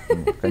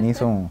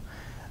 కనీసం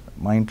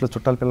మా ఇంట్లో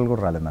చుట్టాల పిల్లలు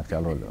కూడా రాలేదు నాకు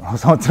చాలా రోజులు.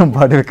 1 సంవత్సరం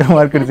పాటు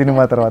విక్రమార్కుడి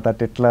సినిమా తర్వాత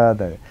ఎట్లా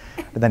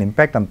దాని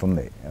ఇంపాక్ట్ అంత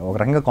ఉంది. ఒక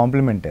రకంగా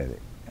కాంప్లిమెంటే అది.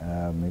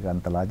 మీకు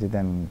అంత లార్జర్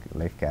దాన్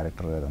లైఫ్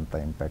క్యారెక్టర్ అదంతా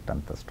ఇంపాక్ట్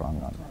అంత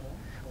స్ట్రాంగ్గా ఉంది.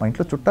 మా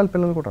ఇంట్లో చుట్టాల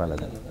పిల్లలు కూడా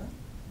రాలేదు.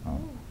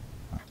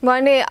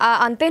 వాడిని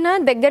అంతేనా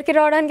దగ్గరికి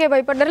రావడానికే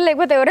భయపడ్డారు,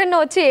 లేకపోతే ఎవరైనా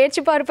వచ్చి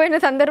ఏడ్చి పారిపోయిన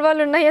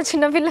సందర్భాలు ఉన్నాయా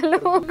చిన్నపిల్లలు?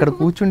 ఇక్కడ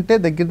కూర్చుంటే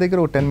దగ్గర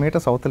ఒక 10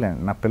 మీటర్స్ అవుతలేండి.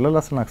 నా పిల్లలు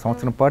అసలు నాకు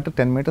సంవత్సరం పాటు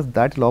 10 మీటర్స్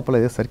దాటి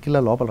లోపల సర్కిల్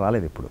లోపల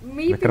రాలేదు ఇప్పుడు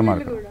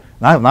విక్రమార్క.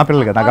 నా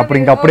పిల్లలు కదా,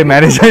 నాకు అప్పుడే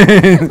మ్యారేజ్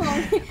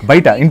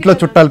బయట ఇంట్లో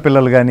చుట్టాల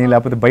పిల్లలు కానీ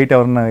లేకపోతే బయట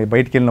ఎవరన్నా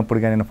బయటకు వెళ్ళినప్పుడు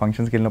కానీ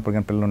ఫంక్షన్స్కి వెళ్ళినప్పుడు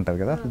కానీ పిల్లలు ఉంటారు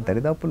కదా, అసలు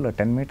దరిదాపుల్లో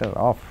 10 మీటర్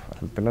ఆఫ్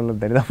అసలు పిల్లలు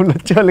దరిదాపుల్లో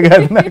వచ్చేవాళ్ళు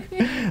కాదు. నాకు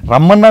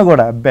రమ్మన్నా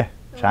కూడా అబ్బే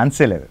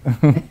ఛాన్సే లేదు.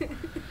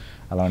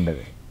 అలా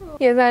ఉండేది.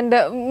 అండ్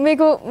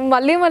మీకు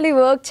మళ్ళీ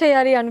వర్క్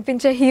చేయాలి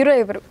అనిపించే హీరో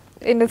ఎవరు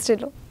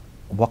ఇండస్ట్రీలో?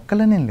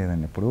 ఒక్కలనేం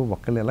లేదండి. ఇప్పుడు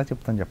ఒక్కళ్ళు ఎలా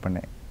చెప్తాను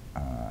చెప్పండి.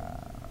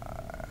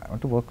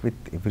 To work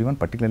with every one,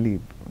 particularly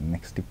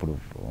next ఇప్పుడు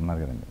ఉన్నారు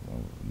కదండి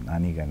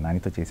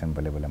నానితో చేశాను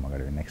భలే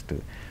మగాడివి. నెక్స్ట్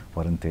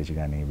వరుణ్ తేజ్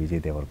కానీ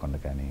విజయ్ దేవరకొండ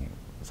కానీ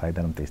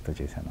సాయిధరం తేజ్తో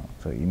చేశాను.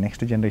 సో ఈ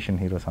నెక్స్ట్ జనరేషన్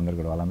హీరోస్ అందరూ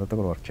కూడా వాళ్ళందరితో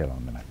కూడా వర్క్ చేయాలని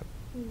ఉంది నాకు.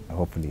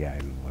 Hopefully I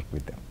will work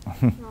with them.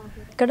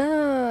 ఇక్కడ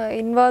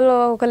ఇన్వాల్వ్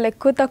ఒక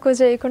ఎక్కువ తక్కువ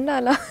చేయకుండా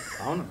అలా.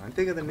 అవును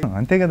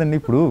అంతే కదండి.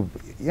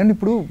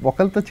 ఇప్పుడు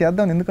ఒకరితో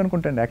చేద్దాం ఎందుకు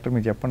అనుకుంటాండి యాక్టర్?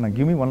 మీరు చెప్పండి నాకు.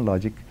 Give me one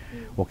logic.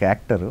 ఒక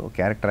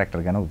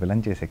క్యారెక్టర్ కానీ ఒక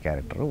విలన్ చేసే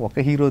క్యారెక్టర్ ఒక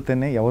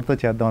హీరోతోనే ఎవరితో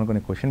చేద్దాం అనుకునే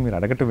క్వశ్చన్ మీరు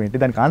అడగటం ఏంటి?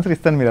 దానికి ఆన్సర్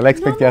ఇస్తాను, మీరు ఎలా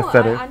ఎక్స్పెక్ట్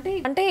చేస్తారు?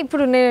 అంటే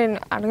ఇప్పుడు నేను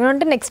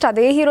అడగనంటే నెక్స్ట్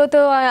అదే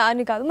హీరోతో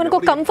అని కాదు, మనకు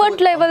ఒక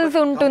కంఫర్ట్ లెవెల్స్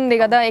ఉంటుంది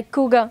కదా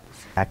ఎక్కువగా.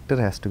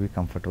 Actor has to be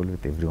comfortable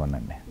with every one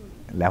అండి,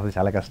 లేకపోతే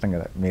చాలా కష్టం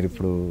కదా. మీరు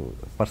ఇప్పుడు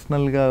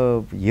పర్సనల్గా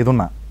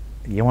ఏదున్నా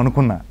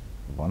ఏమనుకున్నా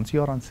once you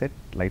are on set,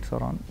 lights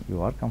are on, you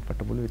are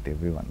comfortable with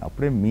every one.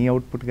 అప్పుడే మీ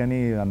అవుట్పుట్ కానీ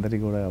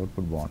అందరికీ కూడా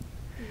అవుట్పుట్ బాగుంది.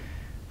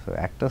 సో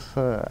యాక్టర్స్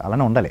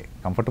అలానే ఉండాలి,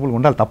 కంఫర్టబుల్గా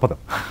ఉండాలి, తప్పదు.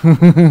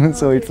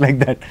 So it's like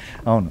that.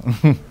 అవును.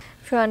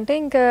 సో అంటే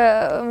ఇంకా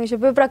మీ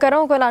చెప్పే ప్రకారం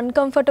ఒకవేళ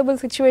అన్కంఫర్టబుల్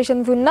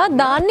సిచ్యువేషన్స్ ఉన్నా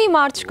దాన్ని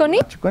మార్చుకొని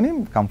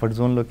కంఫర్ట్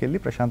జోన్లోకి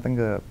వెళ్ళి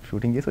ప్రశాంతంగా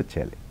షూటింగ్ చేసి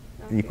వచ్చేయాలి.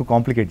 ఎక్కువ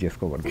కాంప్లికేట్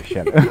చేసుకోకూడదు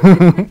విషయాలు.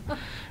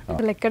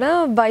 అసలు ఎక్కడ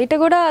బయట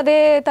కూడా అదే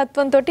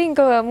తత్వంతో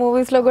ఇంకా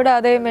మూవీస్లో కూడా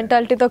అదే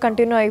మెంటాలిటీతో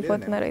కంటిన్యూ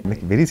అయిపోతున్నారు.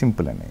 వెరీ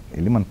సింపుల్ అండి,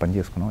 వెళ్ళి మన పని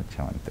చేసుకున్నాం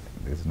వచ్చామంతే.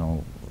 దిస్ నో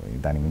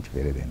దాని మించి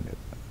వేరేదేం లేదు.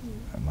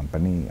 మన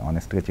పని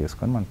ఆనెస్ట్గా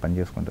చేసుకొని మన పని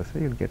చేసుకుంటూ వస్తే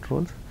you'll get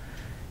roles,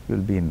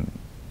 you'll be in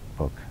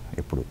work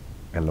ఎప్పుడు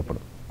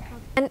ఎల్లప్పుడు.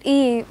 అండ్ ఈ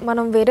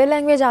మనం వేరే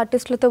లాంగ్వేజ్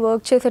ఆర్టిస్టులతో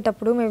వర్క్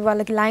చేసేటప్పుడు మేము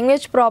వాళ్ళకి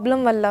లాంగ్వేజ్ ప్రాబ్లం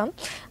వల్ల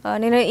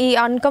నేను ఈ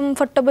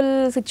అన్కంఫర్టబుల్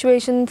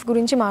సిచ్యువేషన్స్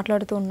గురించి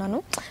మాట్లాడుతూ ఉన్నాను.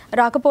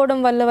 రాకపోవడం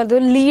వల్ల వాళ్ళు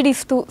లీడ్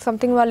ఇస్తూ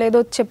సంథింగ్ వాళ్ళు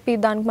ఏదో చెప్పి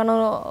దానికి మనం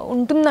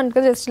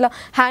ఉంటుందంటే జస్ట్ ఇలా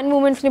హ్యాండ్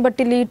మూమెంట్స్ని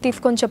బట్టి లీడ్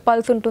తీసుకొని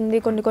చెప్పాల్సి ఉంటుంది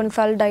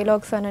కొన్నిసార్లు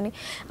డైలాగ్స్ అని.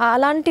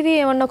 అలాంటివి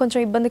ఏమన్నా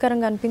కొంచెం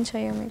ఇబ్బందికరంగా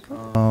అనిపించాయా మీకు?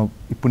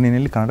 ఇప్పుడు నేను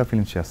వెళ్ళి కన్నడ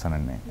ఫిల్మ్స్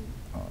చేస్తానండి,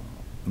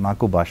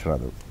 నాకు భాష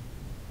రాదు.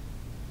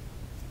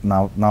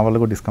 నా వల్ల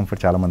కూడా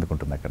డిస్కంఫర్ట్ చాలామందికి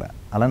ఉంటుంది అక్కడ,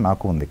 అలా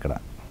నాకు ఉంది ఇక్కడ.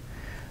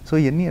 సో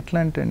ఇవన్నీ ఎట్లా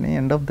అంటే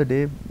end of the day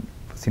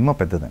cinema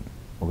పెద్దదండి.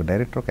 ఒక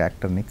డైరెక్టర్ ఒక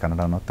యాక్టర్ని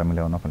కన్నడనో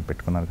తమిళనో పని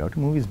పెట్టుకున్నారు కాబట్టి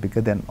movie is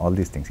bigger than all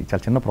these things.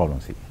 చాలా చిన్న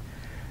problems.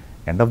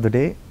 End of the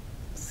day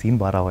scene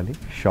బాగా రావాలి,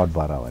 షార్ట్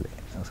బాగా రావాలి.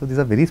 So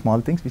these are very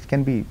small things which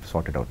can be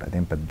sorted out.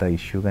 అదేం పెద్ద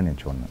ఇష్యూగా నేను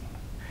చూడను.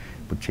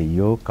 ఇప్పుడు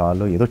చెయ్యో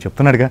కాలో ఏదో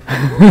చెప్తున్నాడుగా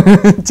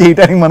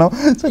చేయటానికి మనం,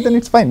 so then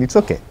it's fine, it's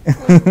okay.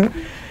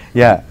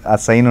 ఆ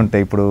సైన్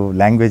ఉంటాయి. ఇప్పుడు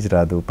లాంగ్వేజ్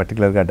రాదు,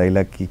 పర్టికులర్గా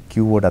డైలాగ్కి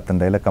క్యూ వర్డ్, అతని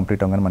డైలాగ్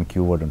కంప్లీట్ అవ్వగానే మన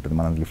క్యూ వర్డ్ ఉంటుంది,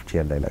 మనం లిఫ్ట్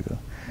చేయాలి డైలాగ్.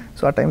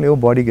 సో ఆ టైంలో ఏవో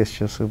బాడీ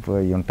గెస్చర్స్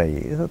ఇవి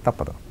ఉంటాయి,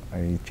 తప్పదు,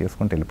 అవి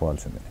చేసుకుంటూ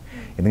వెళ్ళిపోవాల్సిందే.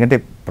 ఎందుకంటే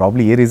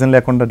ప్రాబ్లీ ఏ రీజన్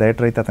లేకుండా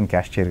డైరెక్టర్ అయితే అతను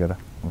క్యాష్ చేయరు కదా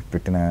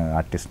పెట్టిన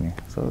ఆర్టిస్ట్ని.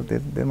 So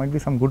there might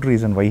be some good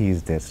reason why he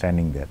is there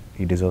standing there,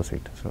 he deserves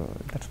it. So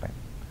that's fine.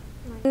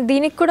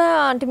 దీనికి కూడా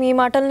అంటే మీ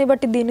మాటల్ని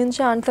బట్టి దీని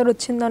నుంచి ఆన్సర్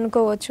వచ్చింది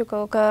అనుకోవచ్చు.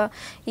 ఒక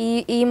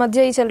ఈ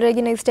మధ్య ఈ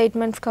చెలరేగిన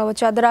స్టేట్మెంట్స్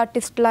కావచ్చు,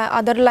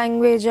 అదర్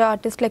లాంగ్వేజ్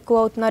ఆర్టిస్టులు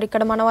ఎక్కువ అవుతున్నారు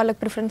ఇక్కడ, మన వాళ్ళకి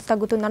ప్రిఫరెన్స్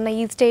తగ్గుతుంది అన్న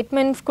ఈ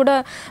స్టేట్మెంట్స్ కూడా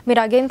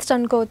మీరు అగేన్స్ట్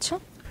అనుకోవచ్చు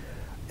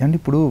అండి.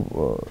 ఇప్పుడు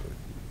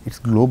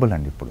ఇట్స్ గ్లోబల్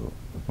అండి. ఇప్పుడు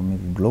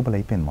మీకు గ్లోబల్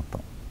అయిపోయింది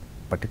మొత్తం.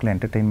 పర్టికులర్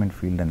ఎంటర్టైన్మెంట్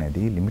ఫీల్డ్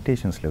అనేది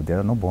లిమిటేషన్స్ లేవు,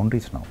 there are no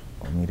boundaries now.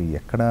 మీరు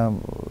ఎక్కడ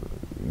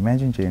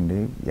ఇమాజిన్ చేయండి,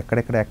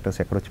 ఎక్కడెక్కడ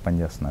యాక్టర్స్ ఎక్కడొచ్చి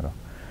పనిచేస్తున్నారు.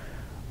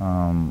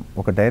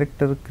 ఒక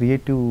డైరెక్టర్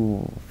క్రియేటివ్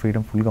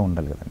ఫ్రీడమ్ ఫుల్గా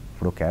ఉండాలి కదండి.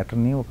 ఇప్పుడు ఒక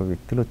యాక్టర్ని ఒక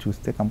వ్యక్తిలో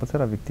చూస్తే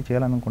కంపల్సరీ ఆ వ్యక్తి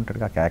చేయాలనుకుంటాడు,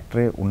 ఆ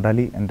యాక్టరే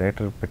ఉండాలి అని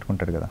డైరెక్టర్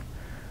పెట్టుకుంటాడు కదా.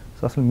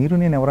 సో అసలు మీరు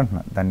నేను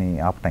ఎవరంటున్నా దాన్ని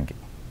ఆపటానికి?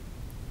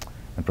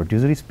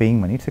 Producer is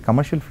paying money, it's a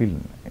commercial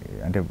field.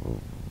 అంటే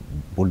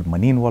బోల్డ్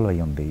మనీ ఇన్వాల్వ్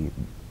అయ్యి ఉంది,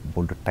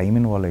 బోల్డ్ టైం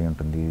ఇన్వాల్వ్ అయ్యి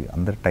ఉంటుంది.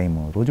 అందరి టైం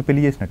రోజు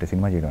పెళ్లి చేసినట్టే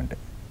సినిమా చేయడం అంటే.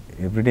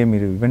 ఎవ్రీడే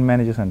మీరు ఈవెంట్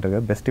మేనేజర్స్ అంటారు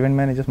కదా, బెస్ట్ ఈవెంట్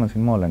మేనేజర్స్ మన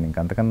సినిమా వాళ్ళని,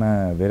 ఇంకా అంతకన్నా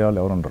వేరే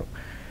వాళ్ళు ఎవరు ఉండరు.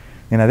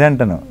 నేను అదే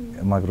అంటాను,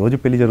 మాకు రోజు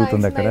పెళ్లి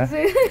జరుగుతుంది అక్కడ.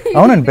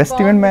 అవునండి, బెస్ట్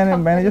ఈవెంట్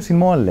మేనేజర్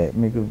సినిమా వాళ్ళే.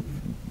 మీకు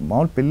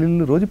మామూలు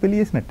పెళ్ళిళ్ళు రోజు పెళ్లి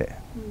చేసినట్టే.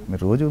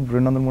 మీరు రోజు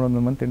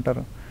 200-300 మంది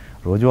తింటారు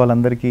రోజు.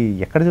 వాళ్ళందరికీ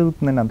ఎక్కడ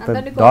జరుగుతుందండి అంత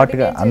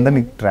డాట్గా,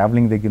 అందరినీ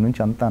ట్రావెలింగ్ దగ్గర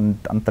నుంచి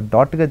అంత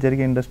డాట్గా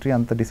జరిగే ఇండస్ట్రీ,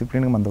 అంత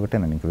డిసిప్లిన్గా మనది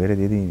ఒకటేనండి, ఇంక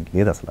వేరేది ఏది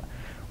లేదు అసలు.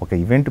 ఒక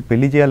ఈవెంట్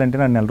పెళ్లి చేయాలంటే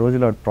నా 4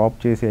 రోజులు ప్రాప్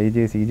చేసి అవి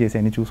చేసి ఈ చేసి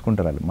అన్నీ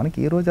చూసుకుంటారు వాళ్ళు. మనకి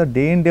ఏ రోజు ఆ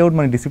డే అండ్ డే అవుట్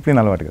మనకి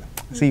డిసిప్లిన్ అలవాటు కదా.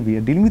 So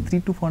dealing with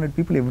 300-400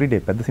 people every day.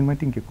 పెద్ద సినిమా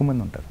అయితే ఇంకెక్కువ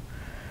మంది ఉంటారు.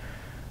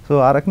 సో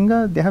ఆ రకంగా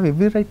they have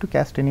every right to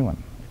caste any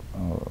one.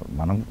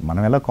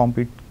 మనం ఎలా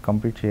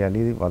కంపీట్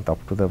చేయాలి, వాళ్ళతో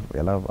అప్ టు ద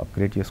ఎలా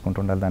అప్గ్రేడ్ చేసుకుంటూ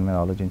ఉండాలి దాని మీద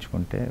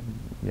ఆలోచించుకుంటే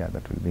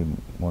that will be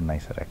more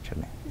NISER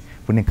actually.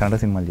 ఇప్పుడు నేను కన్నడ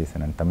సినిమాలు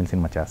చేశాను, తమిళ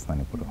సినిమా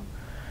చేస్తున్నాను ఇప్పుడు.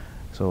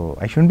 So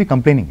I should be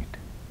complaining it.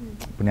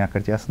 ఇప్పుడు నేను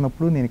అక్కడ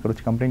చేస్తున్నప్పుడు నేను ఇక్కడ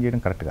వచ్చి కంప్లైంట్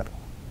చేయడం కరెక్ట్ కాదు.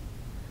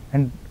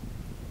 అండ్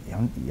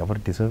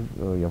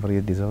ఎవరు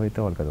ఏది డిజర్వ్ అయితే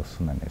వాళ్ళకి అది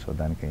వస్తుందండి. సో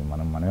దానికి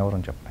మనం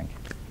ఎవరని చెప్పడానికి.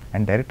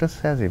 And directors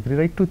has every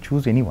right to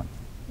choose any one.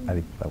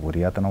 అది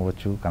ఒరియాతన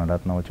అవ్వచ్చు, కన్నడ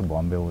అతను అవ్వచ్చు,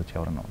 బాంబే అవ్వచ్చు,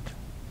 ఎవరన్నా అవ్వచ్చు.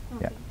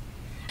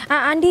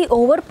 అండ్ ఈ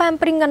ఓవర్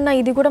ప్యాంపరింగ్ అన్న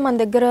ఇది కూడా మన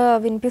దగ్గర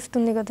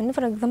వినిపిస్తుంది కదండి.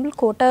 ఫర్ ఎగ్జాంపుల్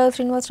కోట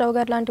శ్రీనివాసరావు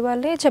గారు లాంటి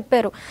వాళ్ళే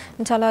చెప్పారు,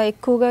 చాలా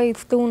ఎక్కువగా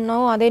ఇస్తూ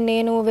ఉన్నావు, అదే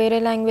నేను వేరే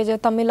లాంగ్వేజ్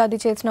తమిళ్ అది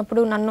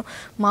చేసినప్పుడు నన్ను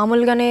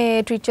మామూలుగానే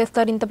ట్రీట్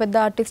చేస్తారు, ఇంత పెద్ద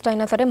ఆర్టిస్ట్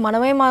అయినా సరే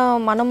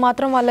మనం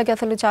మాత్రం వాళ్ళకి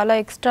అసలు చాలా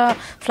ఎక్స్ట్రా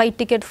ఫ్లైట్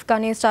టికెట్స్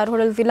కానీ స్టార్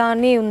హోటల్స్ ఇలా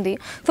అన్నీ ఉంది.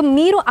 సో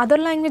మీరు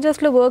అదర్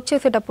లాంగ్వేజెస్లో వర్క్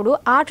చేసేటప్పుడు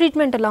ఆ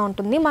ట్రీట్మెంట్ ఎలా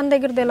ఉంటుంది, మన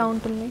దగ్గరది ఎలా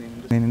ఉంటుంది?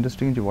 నేను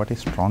ఇండస్ట్రీ నుంచి what I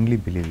strongly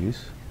believe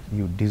is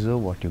you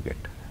deserve what you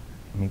get.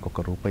 మీకు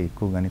 ₹1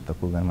 ఎక్కువ కానీ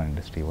తక్కువ కానీ మన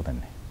ఇండస్ట్రీ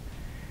ఇవ్వదండి.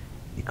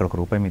 ఇక్కడ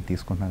 ₹1 మీరు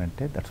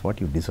తీసుకుంటున్నారంటే దట్స్ వాట్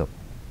యూ డిజర్వ్.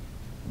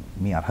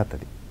 మీ అర్హత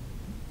అది.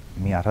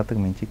 మీ అర్హతకు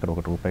మించి ఇక్కడ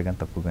 ₹1 కానీ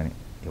తక్కువ కానీ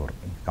ఎవరు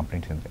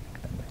complaints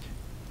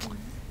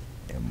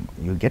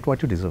you get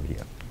what you deserve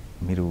here.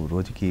 మీరు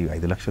రోజుకి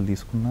 5 లక్షలు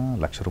తీసుకున్నా,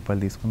 ₹1,00,000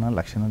 తీసుకున్నా,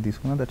 ₹1,00,000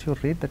 తీసుకున్నా, that's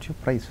your rate, that's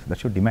your price,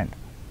 that's your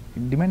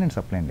demand and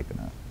supply అండి ఇక్కడ.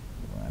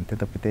 అంతే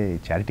తప్పితే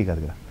చారిటీ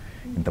కాదు కదా.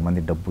 ఇంతమంది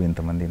డబ్బు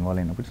ఇంతమంది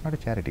ఇన్వాల్వ్ అయినప్పుడు it's not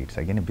a charity, it's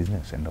again a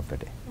business end of the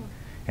day,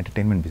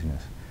 entertainment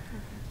business.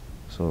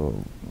 So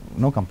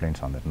no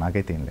complaints on that.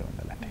 నాకైతే ఏం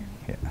లేవండి అలాంటి.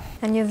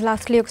 అండ్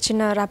లాస్ట్లీ ఒక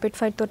చిన్న ర్యాపిడ్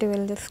ఫైట్ తోటి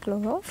వెల్ దిస్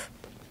క్లోజ్ ఆఫ్.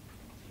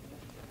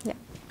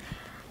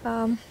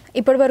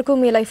 ఇప్పటి వరకు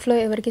మీ లైఫ్లో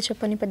ఎవరికి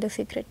చెప్పని పెద్ద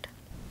సీక్రెట్?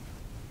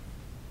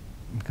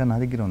 ఇంకా నా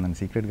దగ్గర ఉందండి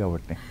సీక్రెట్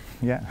కాబట్టి.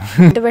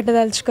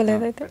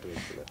 పెట్టదలుచుకోలేదు అయితే.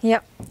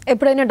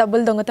 ఎప్పుడైనా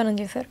డబ్బులు దొంగతనం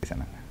చేశారు?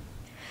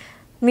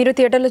 మీరు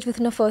థియేటర్లో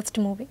చూసిన ఫస్ట్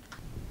మూవీ?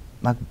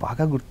 నాకు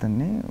బాగా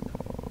గుర్తండి,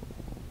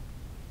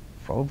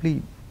 ప్రాబబ్లీ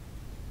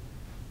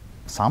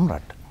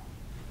సామ్రాట్,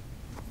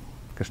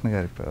 కృష్ణ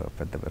గారి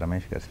పెద్ద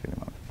రమేష్ గారి ఫిలిం.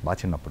 బాగా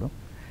చిన్నప్పుడు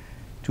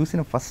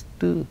చూసిన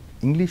first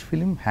English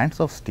film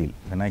hands of steel,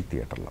 Vinayak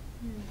థియేటర్లో.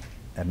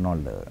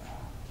 ఎర్నాల్డ్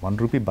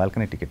 ₹1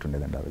 బాల్కనీ టికెట్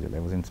ఉండేదండి ఆ రోజుల్లో.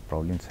 I was in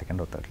probably in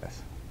second or third class.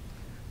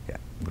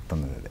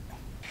 గుర్తుంది అదే.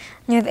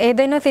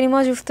 ఏదైనా సినిమా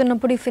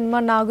చూస్తున్నప్పుడు ఈ సినిమా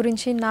నా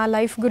గురించి, నా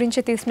లైఫ్ గురించి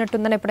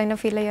తీసినట్టుందని ఎప్పుడైనా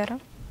ఫీల్ అయ్యారా?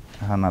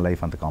 నా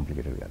లైఫ్ అంత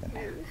కాంప్లికేటెడ్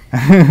కాదండి.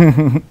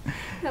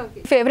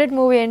 ఫేవరెట్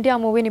మూవీ ఏంటి? ఆ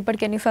మూవీని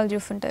ఇప్పటికి ఎన్నిసార్లు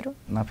చూస్తుంటారు?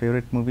 నా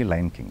favourite movie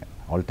lion king,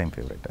 all time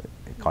favourite. అది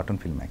కార్టూన్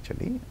ఫిల్మ్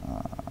యాక్చువల్లీ.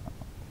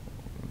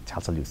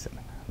 చాలాసార్లు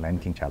చూస్తాను. లయన్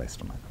కింగ్ చాలా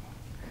ఇష్టం నాకు.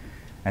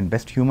 And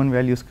best human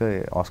వాల్యూస్కి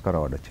Oscar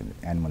award వచ్చింది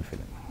యానిమల్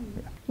ఫిలిం.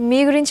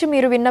 మీ గురించి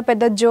మీరు విన్న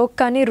పెద్ద జోక్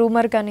కానీ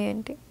రూమర్ కానీ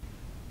ఏంటి?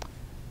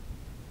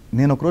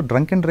 నేను ఒకరోజు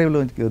డ్రంక్ అండ్ డ్రైవ్లో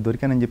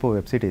దొరికానని చెప్పి ఒక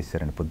వెబ్సైట్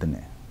వేసారండి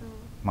పొద్దున్నే.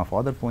 మా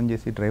ఫాదర్ ఫోన్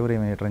చేసి డ్రైవర్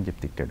ఏమయ్యారని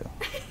చెప్పి తిట్టాడు.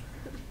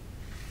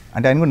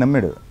 అంటే ఆయన కూడా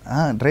నమ్మాడు.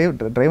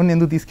 డ్రైవర్ని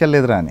ఎందుకు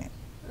తీసుకెళ్ళలేదురా అని.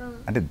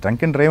 అంటే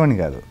డ్రంక్ అండ్ డ్రైవ్ అని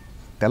కాదు,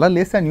 తెల్లారు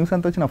లేస్తే ఆ న్యూస్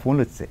అంతా వచ్చి నా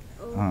ఫోన్లో వచ్చాయి,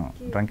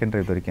 డ్రంక్ అండ్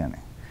డ్రైవ్ దొరికా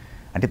అని.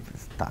 అంటే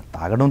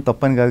తాగడం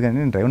తప్పని కాదు కానీ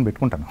నేను డ్రైవర్ని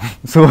పెట్టుకుంటాను.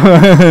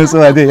 సో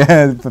అది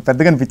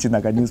పెద్దగా అనిపించింది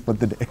నాకు ఆ న్యూస్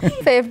పొద్దుటే.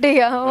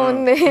 సేఫ్టీగా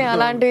ఉంది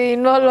అలాంటివి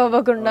ఇన్వాల్వ్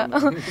అవ్వకుండా.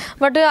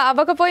 బట్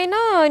అవ్వకపోయినా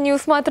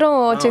న్యూస్ మాత్రం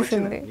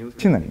వచ్చేసింది.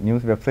 వచ్చిందండి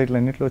న్యూస్, వెబ్సైట్లు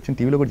అన్నింటిలో వచ్చింది,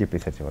 టీవీలో కూడా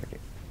చెప్పేసారు చివరికి.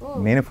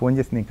 నేనే ఫోన్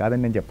చేసి నేను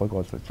కాదని నేను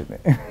చెప్పుకోవాల్సి వచ్చింది.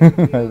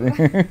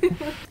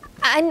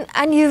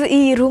 అండ్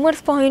ఈ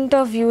రూమర్స్ పాయింట్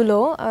ఆఫ్ వ్యూలో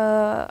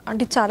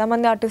అంటే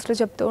చాలామంది ఆర్టిస్టులు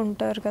చెప్తూ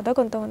ఉంటారు కదా,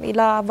 కొంతమంది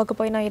ఇలా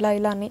అవ్వకపోయినా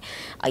ఇలా అని.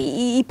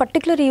 ఈ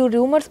పర్టికులర్ ఈ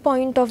రూమర్స్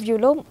పాయింట్ ఆఫ్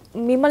వ్యూలో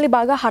మిమ్మల్ని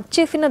బాగా హర్ట్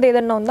చేసినది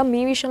ఏదైనా ఉందా?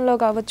 మీ విషయంలో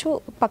కావచ్చు,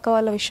 పక్క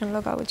వాళ్ళ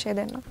విషయంలో కావచ్చు,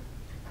 ఏదైనా?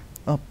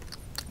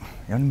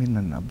 ఏమన్నా మీరు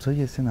నన్ను అబ్జర్వ్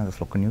చేస్తే నాకు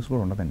అసలు ఒక్క న్యూస్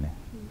కూడా ఉండదండి.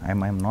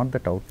 ఐఎమ్ నాట్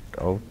దట్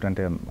అవుట్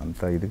అంటే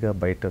అంత ఇదిగా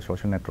బయట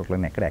సోషల్ నెట్వర్క్లో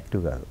ఎక్కడ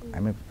యాక్టివ్ కాదు.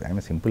 I'm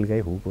a simple guy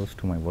who goes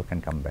to my work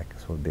and come back.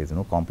 So there is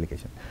no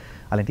complication.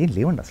 అలాంటివి ఏం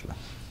లేవండి అసలు.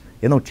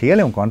 ఏదో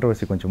చేయలేము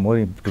కాంట్రవర్సీ, కొంచెం more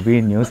to be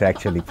news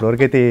actually.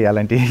 ఇప్పటివరకైతే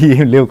అలాంటివి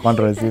ఏం లేవు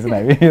కాంట్రవర్సీస్.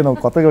 అవి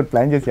కొత్తగా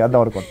ప్లాన్ చేసి చేద్దాం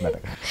అనుకుంటున్నారు.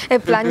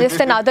 ప్లాన్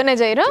చేస్తే నాతోనే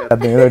చేయరా?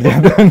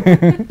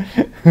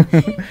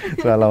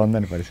 సో అలా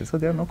ఉందని పరిస్థితి. So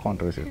there no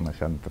controversies.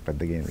 మరి అంత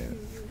పెద్దగా ఏం లేదు.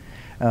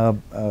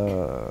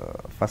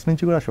 ఫస్ట్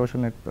నుంచి కూడా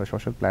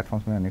సోషల్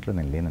ప్లాట్ఫామ్స్ మీద అన్నింటిలో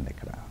నేను లేనండి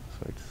ఇక్కడ.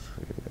 సో ఇట్స్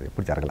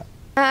ఎప్పుడు జరగల.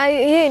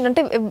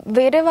 అంటే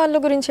వేరే వాళ్ళ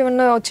గురించి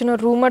ఏమన్నా వచ్చిన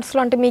రూమర్స్లో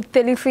అంటే మీకు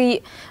తెలిసి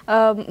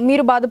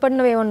మీరు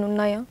బాధపడినవి ఏమన్నా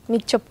ఉన్నాయా?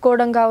 మీకు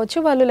చెప్పుకోవడం కావచ్చు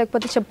వాళ్ళు,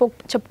 లేకపోతే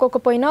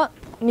చెప్పుకోకపోయినా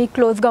మీకు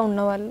క్లోజ్గా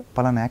ఉన్నవాళ్ళు?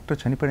 పలానా యాక్టర్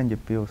చనిపోయాడని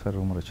చెప్పి ఒకసారి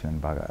రూమర్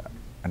వచ్చిందండి బాగా.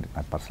 అంటే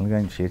నాకు పర్సనల్గా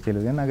ఆయన షేర్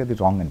చేయలేదు కానీ నాకు అది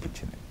రాంగ్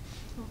అనిపించింది.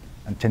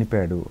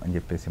 చనిపోయాడు అని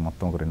చెప్పేసి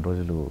మొత్తం ఒక 2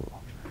 రోజులు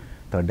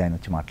థర్డ్ డే ఆయన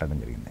వచ్చి మాట్లాడడం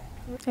జరిగింది.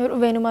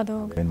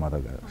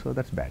 వేణుమాధవ్ గారు. So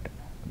that's bad.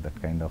 That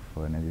kind of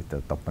అనేది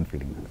తప్పని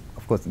ఫీలింగ్.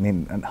 అఫ్ కోర్స్ నేను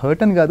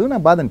హర్ట్ అని కాదు,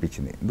 నాకు బాధ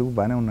అనిపించింది. ఎందుకు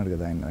బాగానే ఉన్నాడు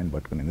కదా ఆయన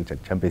పట్టుకుని ఎందుకు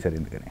చంపేశారు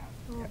ఎందుకని.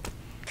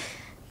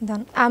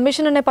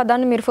 అంబిషన్ అనే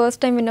పదాన్ని మీరు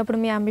ఫస్ట్ టైం విన్నప్పుడు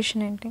మీ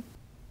అంబిషన్ ఏంటి?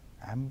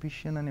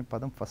 అంబిషన్ అనే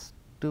పదం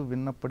ఫస్ట్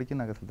విన్నప్పటికీ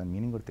నాకు అసలు దాని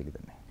మీనింగ్ కూడా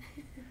తెలియదండి.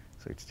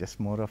 So it's just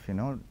more of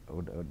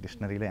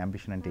డిక్షనరీలో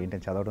ambition అంటే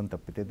ఏంటని చదవడం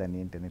తప్పితే దాన్ని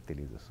ఏంటనేది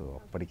తెలియదు. సో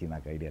అప్పటికి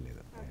నాకు ఐడియా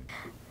లేదు.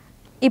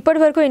 ఇప్పటి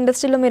వరకు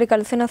ఇండస్ట్రీలో మీరు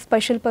కలిసిన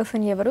స్పెషల్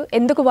పర్సన్ ఎవరు?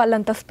 ఎందుకు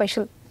వాళ్ళంత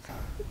స్పెషల్?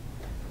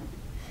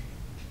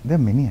 దే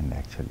మెనీ అండి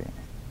యాక్చువల్లీ.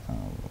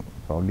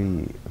 ప్రాబ్లీ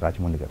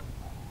రాజమౌళి గారు.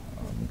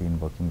 Been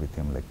working with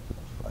him like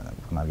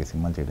ఒక 4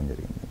 సినిమాలు చేయడం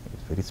జరిగింది.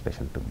 It's very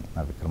special to me.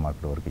 నా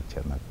విక్రమార్కుడు వరకు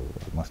ఇచ్చారు నాకు.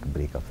 ఆల్మోస్ట్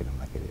బ్రేక్ ఆఫ్ ఫిల్మ్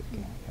నా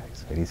కెరీర్కి.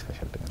 It's very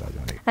special to me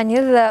Rajamouli. And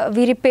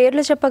వీరి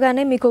పేర్లు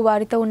చెప్పగానే మీకు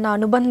వారితో ఉన్న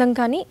అనుబంధం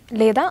కానీ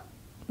లేదా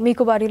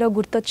మీకు వారిలో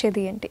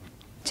గుర్తొచ్చేది ఏంటి?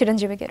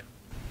 చిరంజీవి గారు.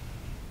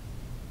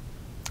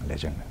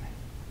 లెజెండ్ అండి.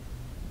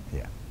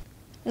 యా.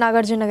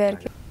 నాగార్జున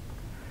గారికి.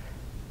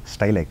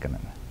 స్టైల్ ఐకన్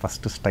అండి.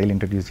 ఫస్ట్ స్టైల్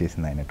ఇంట్రడ్యూస్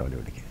చేసింది ఆయన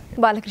టాలీవుడ్కి.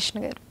 బాలకృష్ణ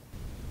గారు.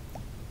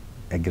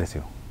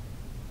 అగ్రెసివ్.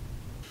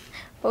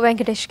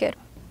 వెంకటేష్ గారు.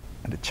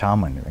 అంటే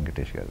చామ్ అండి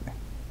వెంకటేష్ గారిది.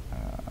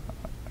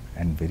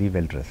 And very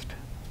well dressed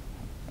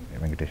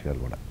Venkatesh గారు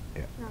కూడా.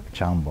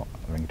 చామ్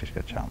వెంకటేష్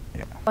గారు చామ్.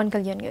 పవన్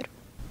కళ్యాణ్ గారు.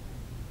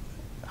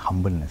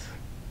 హంబుల్నెస్.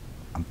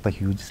 అంత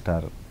హ్యూజ్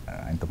స్టార్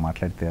ఆయనతో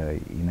మాట్లాడితే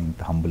ఈయన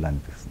ఇంత హంబుల్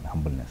అనిపిస్తుంది.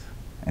 Humbleness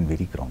and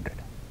very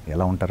grounded.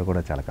 ఎలా ఉంటారో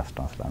కూడా చాలా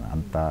కష్టం అసలు.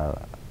 అంత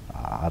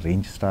ఆ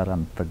రేంజ్ స్టార్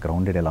అంత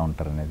గ్రౌండెడ్ ఎలా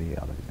ఉంటారు అనేది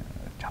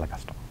చాలా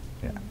కష్టం.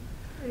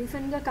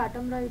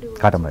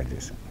 కాటం రైడ్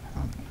చేశాను.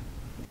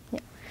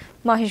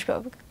 మహేష్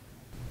బాబు.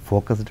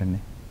 ఫోకస్డ్ అండి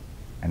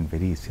and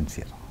very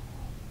sincere.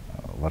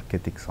 Work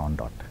ethics on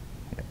dot.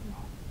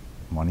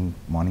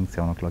 Morning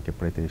 7 o'clock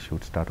ఎప్పుడైతే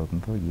షూట్ స్టార్ట్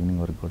అవుతుందో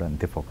ఈవినింగ్ వరకు కూడా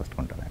అంతే ఫోకస్డ్గా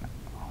ఉంటారు ఆయన.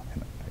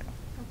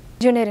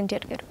 జూనియర్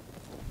ఎన్టీఆర్ గారు.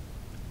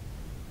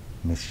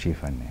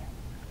 మిస్చీఫ్ అండి.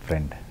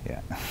 ఫ్రెండ్.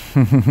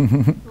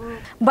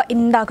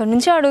 ఇందాక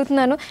నుంచి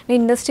అడుగుతున్నాను, నేను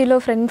ఇండస్ట్రీలో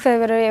ఫ్రెండ్స్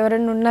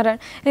ఎవరైనా ఉన్నారా?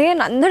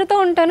 నేను అందరితో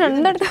ఉంటాను,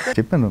 అందరితో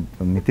చెప్పాను.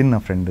 నితిన్ నా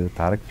friend,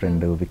 Tarak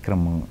friend,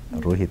 Vikram,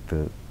 Rohit,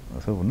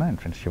 so ఉన్నాయండి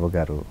ఫ్రెండ్స్. శివ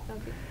గారు,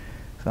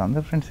 సో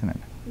అందరు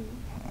ఫ్రెండ్సేనండి.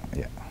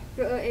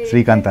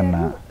 శ్రీకాంత్ అన్న.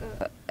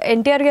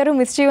 ఎన్టీఆర్ గారు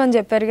మిస్చీవ్ అని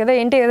చెప్పారు కదా,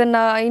 ఏంటి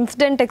ఏదన్నా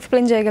ఇన్సిడెంట్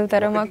ఎక్స్ప్లెయిన్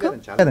చేయగలుగుతారా మాకు?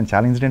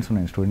 చాలా ఇన్సిడెంట్స్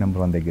ఉన్నాయి స్టూడెంట్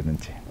నెంబర్ 1 దగ్గర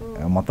నుంచి.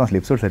 మొత్తం అసలు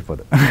ఎపిసోడ్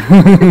సరిపోదు.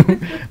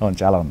 అవును,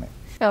 చాలా ఉన్నాయి.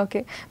 ఓకే,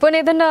 పోనీ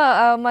ఏదన్నా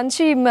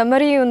మంచి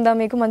మెమరీ ఉందా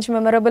మీకు? మంచి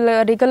మెమరబుల్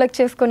రికలెక్ట్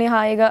చేసుకొని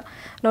హాయిగా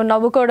నువ్వు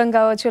నవ్వుకోవడం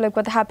కావచ్చు,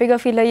 లేకపోతే హ్యాపీగా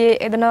ఫీల్ అయ్యే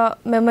ఏదైనా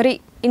మెమరీ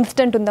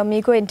ఇన్సిడెంట్ ఉందా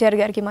మీకు ఎన్టీఆర్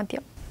గారికి మధ్య?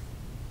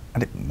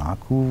 అంటే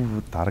నాకు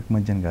తారక్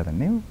మధ్యన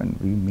కాదండి,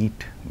 we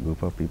meet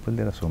group of people,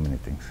 there are so many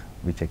things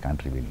which I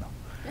can't reveal now.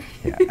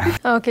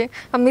 Okay,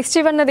 ఆ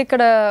మిస్చీవ్ అన్నది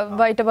ఇక్కడ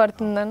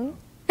బయటపడుతుందని.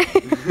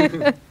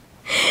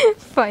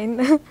 ఫైన్.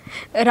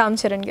 రామ్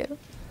చరణ్ గారు.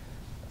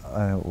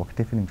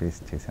 ఒకటే ఫిలిం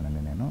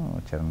చేశానండి నేను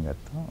చరణ్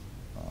గారితో.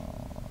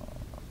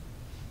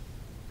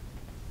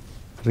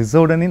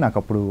 రిజర్వ్డ్ అని నాకు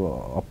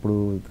అప్పుడు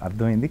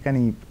అర్థమైంది, కానీ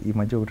ఈ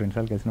మధ్య 1-2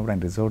 సార్లు కలిసినప్పుడు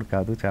ఆయన రిజర్వ్డ్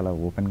కాదు, చాలా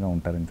ఓపెన్గా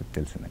ఉంటారని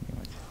తెలిసిందండి ఈ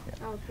మధ్య.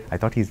 I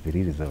thought he's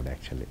very reserved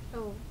actually.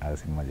 ఆ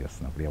సినిమా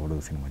చేస్తున్నప్పుడు, ఎవడో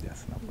సినిమా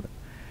చేస్తున్నప్పుడు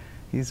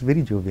he's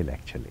very jovial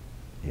actually.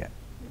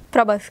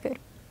 Prabhas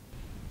గారు.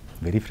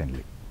 Very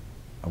friendly.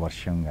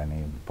 వర్షం కానీ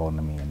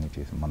పౌర్ణమి అన్నీ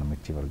చేసి మనం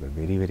మిర్చి వరకు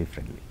very very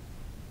friendly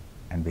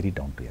and very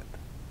down to earth.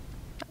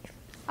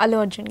 Allu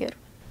Arjun గారు.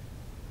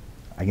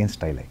 Again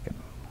style icon.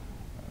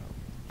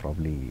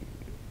 ప్రాబ్లీ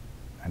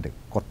అంటే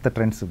కొత్త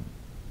ట్రెండ్స్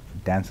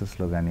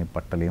డ్యాన్సెస్లో కానీ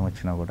బట్టలు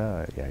ఏమొచ్చినా కూడా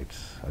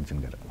ఇట్స్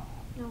అర్జున్ గారు.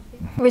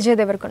 విజయ్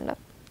దేవరకొండ.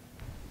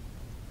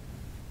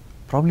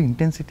 Probably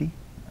intensity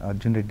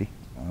Arjun Reddy.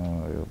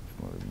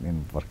 నేను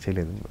వర్క్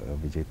చేయలేదు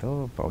విజయ్తో,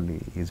 ప్రాబ్లీ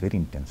ఈజ్ వెరీ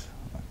ఇంటెన్స్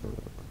నాకు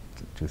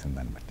చూసిన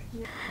దాన్ని బట్టి.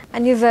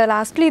 అండ్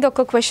లాస్ట్లీ ఇది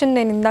ఒక క్వశ్చన్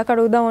నేను ఇందాక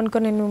అడుగుదాం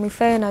అనుకుని నేను మిస్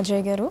అయ్యాను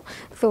అజయ్ గారు.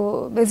 So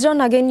based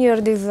on again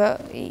your this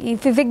ఈ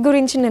ఫిజిక్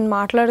గురించి నేను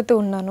మాట్లాడుతూ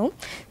ఉన్నాను.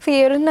 సో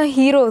ఎవరైనా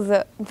హీరోస్,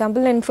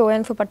 ఎగ్జాంపుల్ నేను so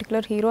and so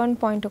particular hero అని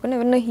పాయింట్ ఒక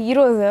ఎవరైనా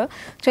హీరోస్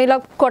సో ఇలా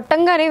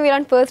కొట్టంగానే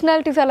ఇలాంటి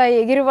పర్సనాలిటీస్ అలా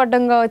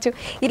ఎగిరిపడ్డం కావచ్చు,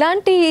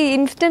 ఇలాంటి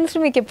ఇన్సిడెంట్స్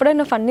మీకు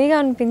ఎప్పుడైనా ఫన్నీగా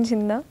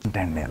అనిపించిందా?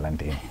 అండి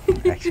అలాంటి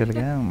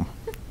యాక్చువల్గా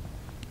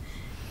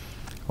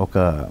ఒక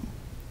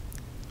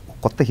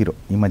కొత్త హీరో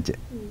ఈ మధ్య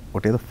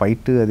ఒకటి ఏదో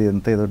ఫైట్ అది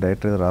అంతా ఏదో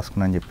డైరెక్టర్ ఏదో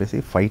రాసుకున్నా అని చెప్పేసి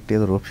ఫైట్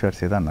ఏదో రోప్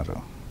షాట్స్ ఏదో అన్నారు.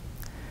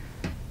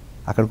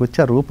 అక్కడికి వచ్చి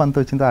ఆ రూప్ అంతా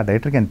వచ్చిందో ఆ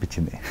డైరెక్టర్కి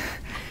అనిపించింది,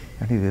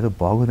 అంటే ఇదేదో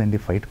బాగుందండి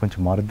ఫైట్ కొంచెం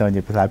మారుద్దామని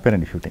చెప్పేసి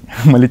ఆపారండి షూటింగ్.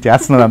 మళ్ళీ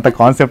చేస్తున్నారు అంత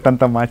కాన్సెప్ట్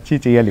అంతా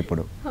మార్చి చేయాలి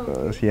ఇప్పుడు.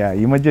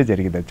 ఈ మధ్య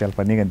జరిగింది, చాలా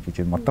ఫన్నీగా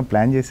అనిపించింది. మొత్తం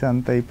ప్లాన్ చేసి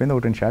అంతా అయిపోయింది,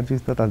 ఒక 2 షాట్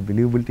చూస్తే అది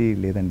బిలీవబిలిటీ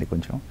లేదండి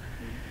కొంచెం.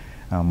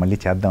 మళ్ళీ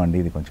చేద్దామండి,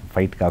 ఇది కొంచెం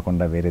ఫైట్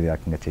కాకుండా వేరేది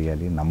రకంగా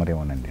చేయాలి,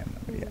 నమ్మరేమోనండి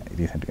అన్నది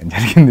రీసెంట్గా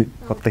జరిగింది.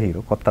 కొత్త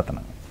హీరో, కొత్త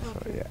అతను.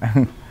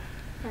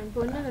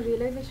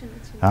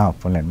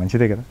 పోన్లేండి,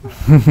 మంచిదే కదా.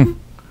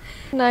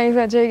 Nice,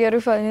 Ajay garu.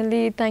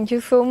 Finally, thank you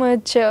so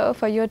much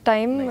for your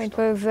time. It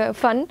was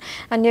fun.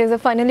 And yes,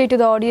 finally to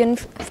the audience,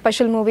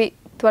 special movie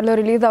త్వరలో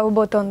రిలీజ్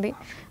అవ్వబోతోంది.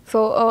 సో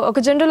ఒక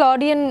జనరల్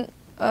ఆడియన్స్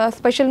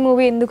స్పెషల్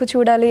మూవీ ఎందుకు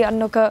చూడాలి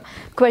అన్న ఒక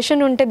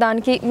క్వశ్చన్ ఉంటే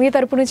దానికి మీ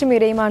తరపు నుంచి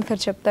మీరు ఏం ఆన్సర్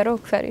చెప్తారో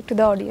ఒకసారి to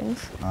the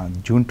audience.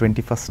 June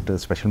 21st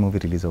special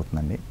movie release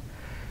అవుతుందండి.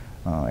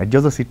 Edge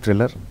of the seat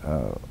thriller.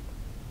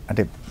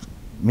 అంటే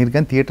మీరు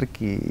కానీ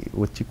థియేటర్కి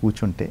వచ్చి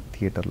కూర్చుంటే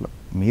థియేటర్లో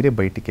మీరే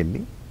బయటికి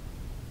వెళ్ళి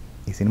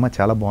ఈ సినిమా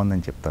చాలా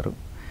బాగుందని చెప్తారు,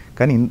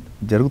 కానీ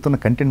జరుగుతున్న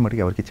కంటెంట్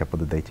మటుకు ఎవరికి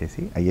చెప్పదు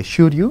దయచేసి. I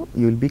assure you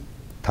will be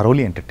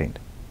thoroughly entertained.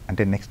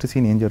 అంటే నెక్స్ట్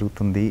సీన్ ఏం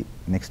జరుగుతుంది,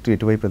 నెక్స్ట్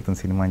ఎటువైపు వెళ్తుంది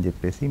సినిమా అని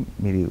చెప్పేసి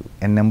మీరు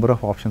ఎన్ నెంబర్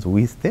ఆఫ్ ఆప్షన్స్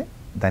ఊహిస్తే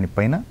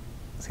దానిపైన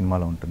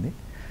సినిమాలో ఉంటుంది.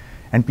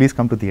 And please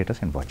come to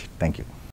theatres and watch it. Thank you.